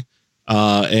amazing,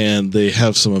 and they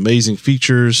have some amazing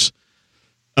features.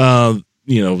 Just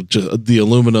the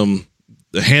aluminum.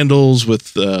 The handles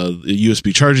with the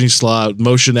USB charging slot,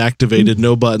 motion activated,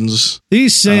 no buttons.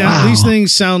 These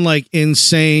things sound like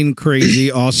insane,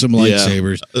 crazy, awesome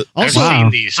lightsabers. Also, I've seen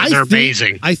these. They're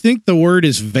amazing. I think the word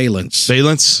is valence.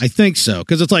 Valence? I think so,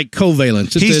 because it's like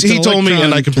covalence. He told me,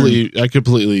 and I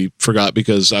completely forgot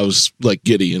because I was like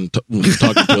giddy and talking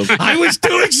to him. I was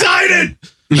too excited.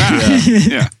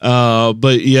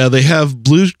 But yeah, they have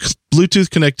Bluetooth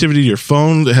connectivity to your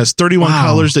phone. It has 31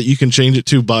 colors that you can change it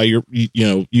to by your,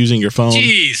 using your phone.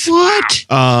 Jeez. What?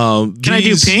 Can I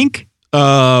do pink?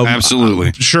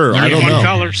 Absolutely. Sure. I don't know.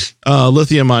 Colors.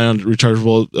 Lithium ion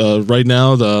rechargeable. Right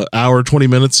now, the hour, 20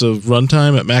 minutes of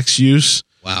runtime at max use.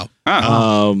 Wow.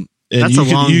 And That's a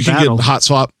long you can battle. get hot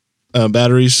swap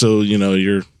batteries. So,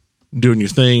 you're doing your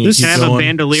thing. This have a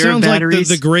bandolier sounds batteries.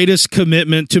 like the greatest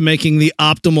commitment to making the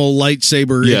optimal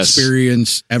lightsaber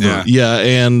experience ever. Yeah,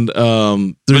 and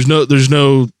there's no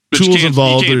tools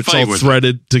involved. It's all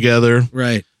threaded together.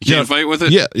 Right. You can't fight with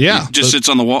it? Yeah. It just sits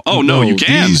on the wall. Oh, no, you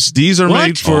can. These are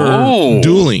made for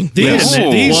dueling. These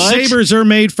sabers are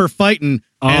made for fighting.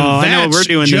 And I know what we're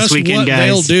doing just this weekend, what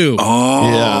guys. they'll do.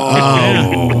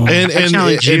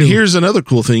 And here's another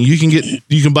cool thing.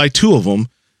 You can buy two of them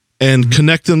and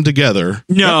connect them together.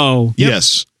 No.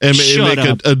 Yes. And Shut make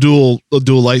up. a dual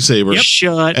lightsaber. Yep.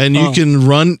 Shut and up. you can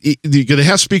run. They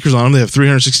have speakers on them. They have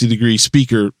 360-degree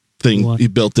speaker thing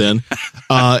built in,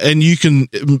 and you can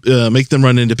make them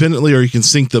run independently, or you can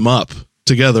sync them up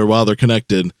together while they're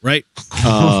connected. Right.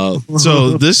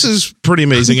 So this is pretty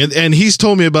amazing. And he's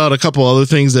told me about a couple other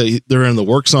things that they're in the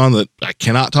works on that I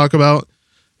cannot talk about.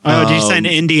 Oh, did you sign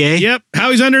an NDA? Yep.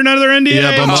 Howie's under another NDA.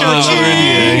 Yep, I'm under another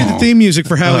NDA. The theme music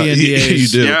for Howie NDAs. You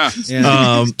do.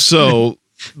 Yeah. So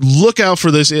look out for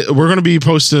this. We're going to be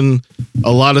posting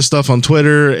a lot of stuff on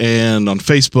Twitter and on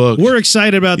Facebook. We're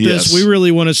excited about this. Yes. We really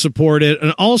want to support it.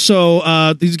 And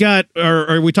also, he's got.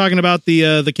 Are we talking about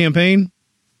the campaign?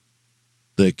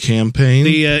 The campaign.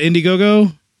 The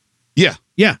Indiegogo. Yeah.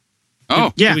 Yeah.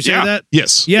 Oh, Did we say that?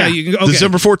 Yes. Yeah. You can, okay.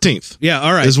 December 14th. Yeah.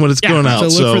 All right. Is when it's going out.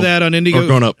 So look for that on Indiegogo. Or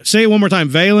going up. Say it one more time.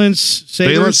 Valence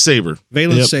Saber.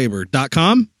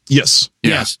 ValenceSaber.com. Yes.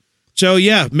 Yeah. Yes. So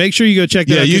yeah, make sure you go check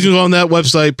that out. Yeah, you can go on that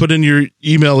website, put in your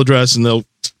email address, and they'll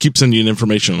keep sending you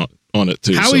information on it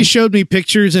too. Howie showed me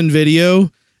pictures and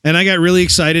video, and I got really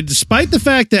excited, despite the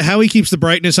fact that Howie keeps the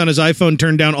brightness on his iPhone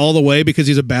turned down all the way because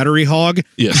he's a battery hog.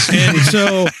 Yes. And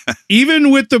so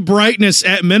even with the brightness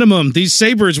at minimum, these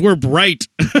sabers were bright.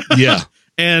 Yeah.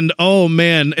 And oh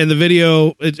man, and the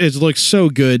video, it looks so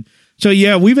good. So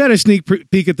yeah, we've had a sneak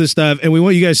peek at this stuff, and we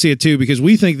want you guys to see it too, because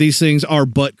we think these things are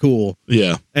butt cool.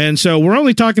 Yeah. And so we're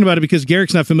only talking about it because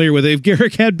Garrick's not familiar with it. If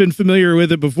Garrick had been familiar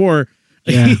with it before,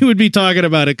 he would be talking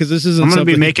about it, because this isn't. I'm going to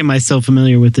be making myself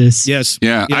familiar with this. Yes.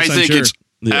 Yeah. Yes, I think it's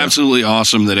absolutely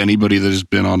awesome that anybody that has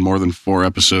been on more than 4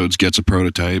 episodes gets a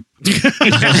prototype.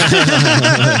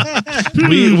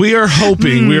 we are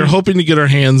hoping to get our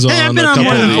hands on I've a been on couple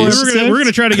more of than 4 these. episodes. We're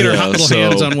gonna try to get our little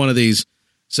hands on one of these.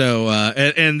 So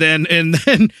and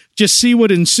then just see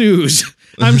what ensues.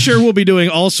 I'm sure we'll be doing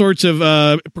all sorts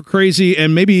of crazy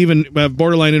and maybe even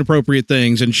borderline inappropriate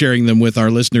things and sharing them with our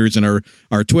listeners and our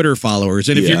Twitter followers.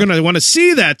 And if you're going to want to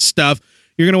see that stuff,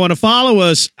 you're going to want to follow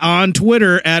us on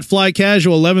Twitter at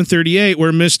FlyCasual1138,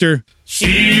 where Mr.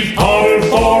 Steve Potter,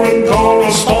 foreign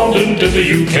correspondent in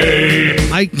the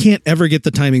UK. I can't ever get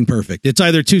the timing perfect. It's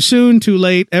either too soon, too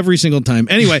late, every single time.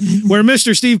 Anyway, where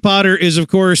Mr. Steve Potter is, of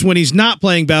course, when he's not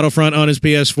playing Battlefront on his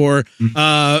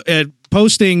PS4,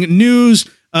 posting news,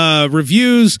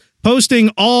 reviews, posting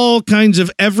all kinds of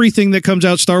everything that comes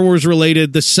out Star Wars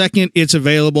related the second it's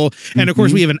available. And of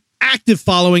course, we have an active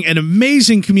following, an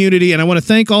amazing community, and I want to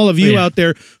thank all of you out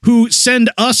there who send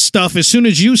us stuff as soon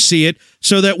as you see it,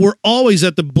 so that we're always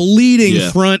at the bleeding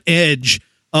front edge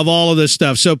of all of this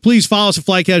stuff. So please follow us at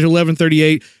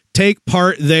FlyCasual1138. Take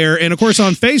part there. And of course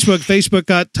on Facebook,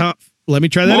 let me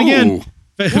try that again.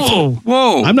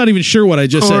 Whoa. I'm not even sure what I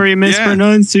just Sorry, said.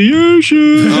 mispronunciation.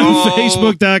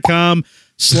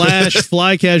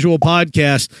 Facebook.com/FlyCasual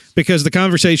Podcast, because the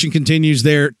conversation continues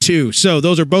there too. So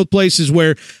those are both places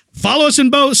where follow us in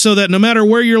both, so that no matter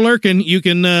where you're lurking, we'll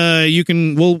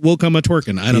come a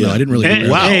twerking. I don't know. I didn't really.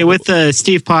 Hey, with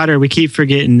Steve Potter, we keep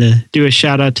forgetting to do a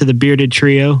shout out to the Bearded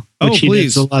Trio, which he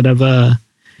does a lot of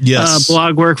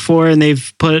blog work for, and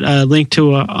they've put a link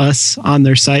to us on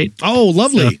their site. Oh,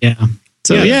 lovely.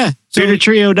 So,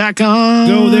 beardedtrio.com.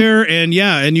 Go there, and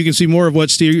you can see more of what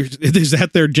Steve, is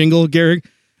that their jingle, Garrick?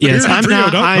 Yes, I'm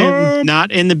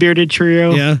not in the Bearded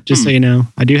Trio. Yeah. Just so you know.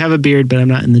 I do have a beard, but I'm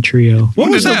not in the trio. What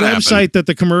was the website that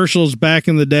the commercials back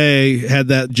in the day had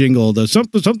that jingle? The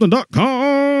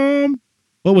something.com.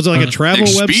 What was it, like a travel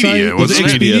website? Was it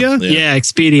Expedia? Yeah,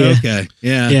 Expedia. Okay.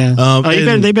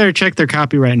 Yeah. They better check their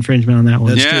copyright infringement on that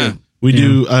one. That's true. We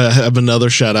do have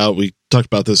another shout out. We talked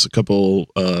about this a couple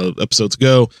episodes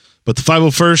ago, but the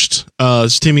 501st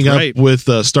is teaming up with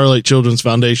Starlight Children's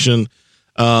Foundation.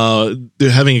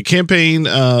 They're having a campaign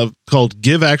called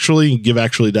Give Actually.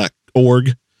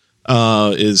 GiveActually.org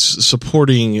is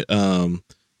supporting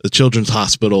the Children's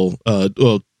Hospital.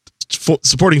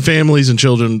 Supporting families and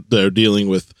children that are dealing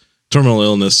with terminal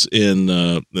illness in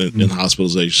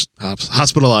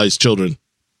hospitalized children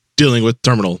dealing with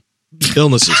terminal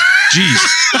illnesses. Jeez,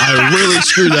 I really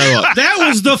screwed that up. That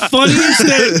was the funniest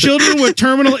that children with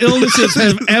terminal illnesses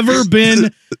have ever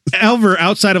been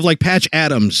outside of like Patch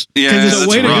Adams. Yeah, that's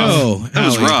way to go. That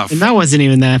was rough. And that wasn't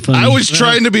even that funny. I was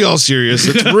trying to be all serious.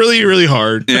 It's really, really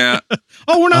hard. Yeah.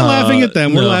 Oh, we're not laughing at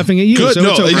them. We're laughing at you. Good. So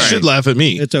no, it's okay. they should laugh at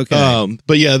me. It's okay.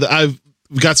 But yeah, I've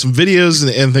got some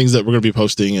videos and things that we're going to be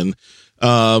posting, and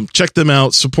check them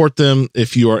out. Support them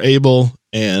if you are able.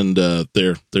 And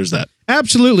there's that.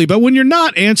 Absolutely. But when you're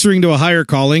not answering to a higher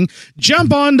calling,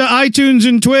 jump on to iTunes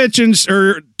and Twitch and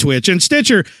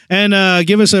Stitcher and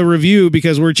give us a review,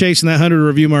 because we're chasing that 100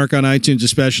 review mark on iTunes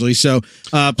especially. So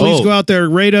please go out there,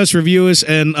 rate us, review us,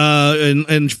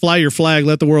 and fly your flag.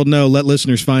 Let the world know. Let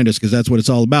listeners find us, because that's what it's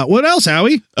all about. What else,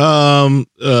 Howie? Well,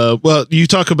 you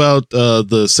talk about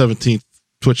the 17th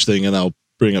Twitch thing, and I'll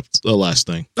bring up the last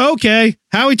thing. Okay.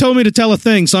 Howie told me to tell a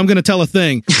thing, so I'm going to tell a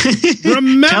thing.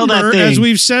 Remember, as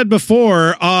we've said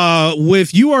before,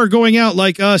 if you are going out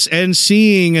like us and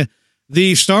seeing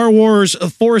the Star Wars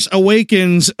Force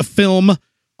Awakens film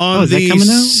on the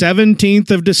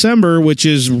 17th of December, which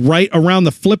is right around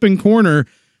the flipping corner,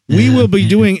 we will be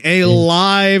doing a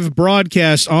live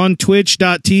broadcast on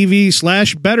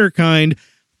twitch.tv/betterkind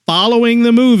following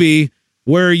the movie,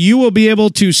 where you will be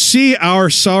able to see our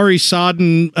sorry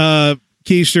sodden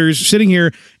keisters sitting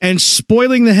here and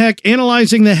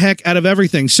analyzing the heck out of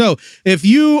everything. So if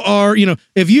you are,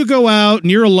 if you go out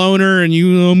and you're a loner and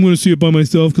I'm going to see it by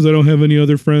myself because I don't have any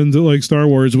other friends that like Star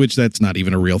Wars, which that's not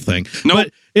even a real thing. Nope.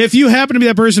 But if you happen to be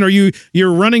that person, or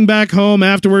you're running back home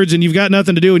afterwards and you've got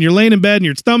nothing to do and you're laying in bed and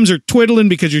your thumbs are twiddling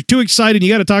because you're too excited and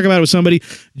you got to talk about it with somebody,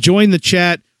 join the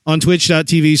chat on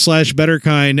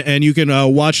twitch.tv/betterkind and you can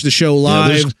watch the show live.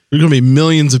 There's going to be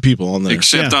millions of people on there.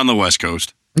 Except on the West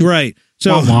Coast. Right.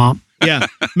 So, yeah,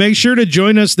 make sure to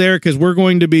join us there because we're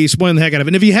going to be spoiling the heck out of it.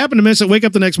 And if you happen to miss it, wake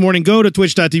up the next morning, go to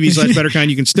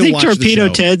twitch.tv/betterkind. You can still watch the show. Torpedo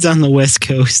Ted's on the West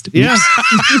Coast. Yeah.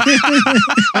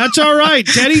 That's all right.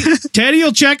 Teddy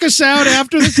will check us out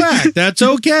after the fact. That's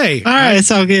okay. All right. It's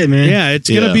all good, man. Yeah, it's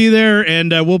going to be there, and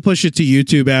we'll push it to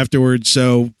YouTube afterwards,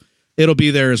 so it'll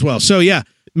be there as well. So, yeah.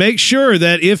 Make sure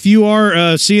that if you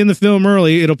are seeing the film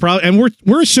early, it'll probably, and we're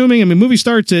assuming, movie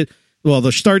starts at,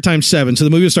 the start time's 7, so the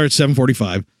movie starts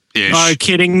 7:45. Are you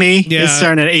kidding me? Yeah. It's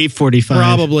starting at 8:45.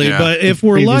 Probably, but if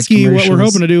we're lucky, what we're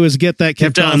hoping to do is get that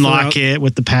kicked off. You have to unlock it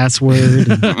with the password.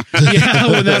 Yeah,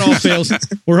 when that all fails.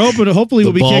 We're hopefully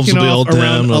we'll be kicking off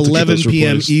around 11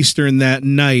 p.m. Eastern that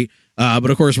night. But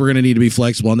of course, we're going to need to be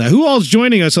flexible on that. Who all's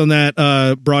joining us on that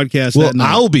broadcast that night?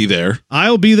 I'll be there.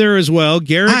 I'll be there as well.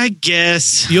 Garrett, I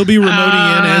guess. You'll be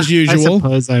remoting in as usual. I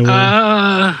suppose I will.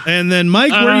 And then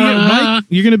Mike, where are you? Mike,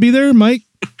 you're going to be there, Mike?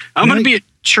 I'm going to be at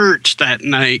church that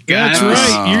night, guys.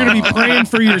 That's right. You're going to be praying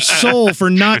for your soul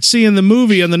for not seeing the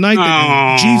movie on the night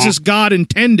that Jesus God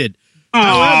intended.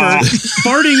 However,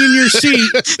 farting in your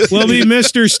seat will be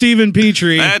Mr. Stephen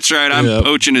Petrie. That's right. I'm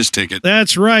poaching his ticket.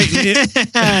 That's right.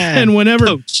 And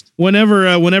whenever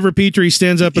Petrie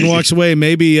stands up and walks away,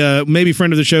 maybe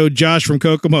friend of the show Josh from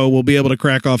Kokomo will be able to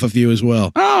crack off a few as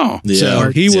well. Oh,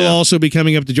 so he will also be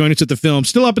coming up to join us at the film.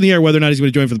 Still up in the air whether or not he's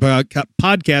going to join for the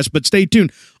podcast, but stay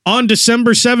tuned. On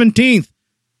December 17th,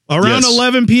 around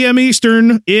 11 p.m.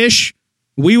 Eastern ish.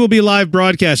 We will be live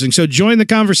broadcasting, so join the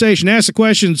conversation, ask the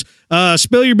questions,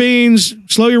 spill your beans,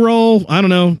 slow your roll. I don't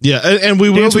know. Yeah, and we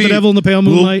will Dance with the devil in the pale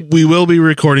moonlight. We will be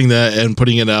recording that and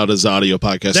putting it out as audio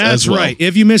podcast. That's as well. right.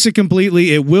 If you miss it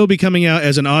completely, it will be coming out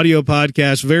as an audio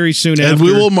podcast very soon. And after.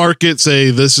 we will mark it.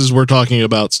 Say we're talking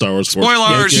about Star Wars.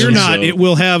 Spoilers. If you're not, it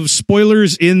will have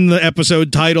spoilers in the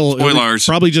episode title. Spoilers.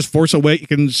 Probably just Force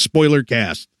Awakens spoiler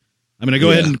cast. I'm going to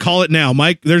go ahead and call it now,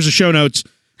 Mike. There's the show notes.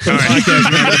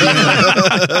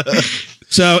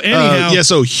 So anyhow,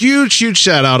 so huge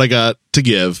shout out I got to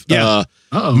give.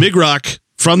 Migrock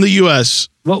from the US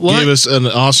gave us an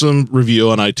awesome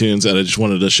review on iTunes, and I just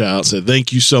wanted to shout out and say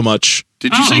thank you so much.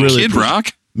 Did you say Kid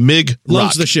Rock? Mig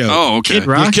loves the show. Oh, okay. Kid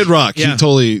Rock. Kid Rock. Yeah. He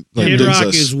totally Kid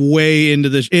Rock is way into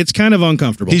this. It's kind of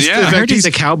uncomfortable. I heard he's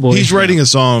a cowboy. He's writing a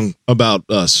song about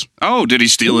us. Oh, did he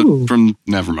steal it from?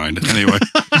 Never mind. Anyway,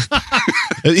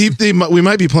 we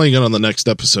might be playing it on the next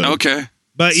episode. Okay.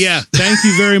 But yeah, thank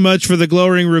you very much for the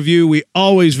glowing review. We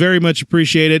always very much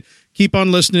appreciate it. Keep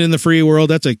on listening in the free world.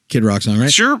 That's a Kid Rock song,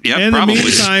 right? Sure. Yeah. In probably. the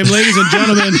meantime, ladies and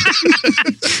gentlemen,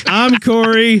 I'm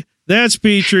Corey. That's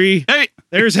Petrie. Hey.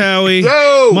 There's Howie.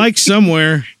 Whoa. Mike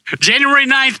somewhere. January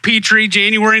 9th, Petrie.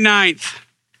 January 9th.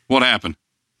 What happened?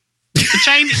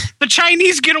 The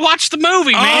Chinese get to watch the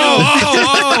movie, man.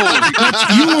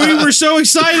 We were so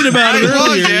excited about it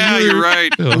earlier. Yeah, you're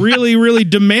right. Really, really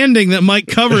demanding that Mike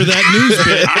cover that news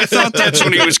bit. I thought that's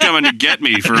when he was coming to get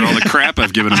me for all the crap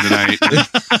I've given him tonight.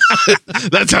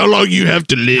 That's how long you have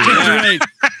to live. Right.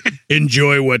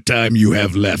 Enjoy what time you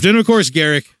have left. And of course,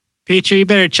 Garrick. Petrie, you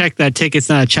better check that ticket's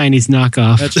not a Chinese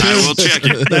knockoff. That's true. I will check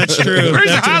it. That's true. Where's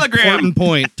That's the hologram? An important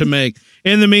point to make.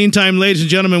 In the meantime, ladies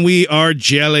and gentlemen, we are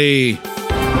jelly.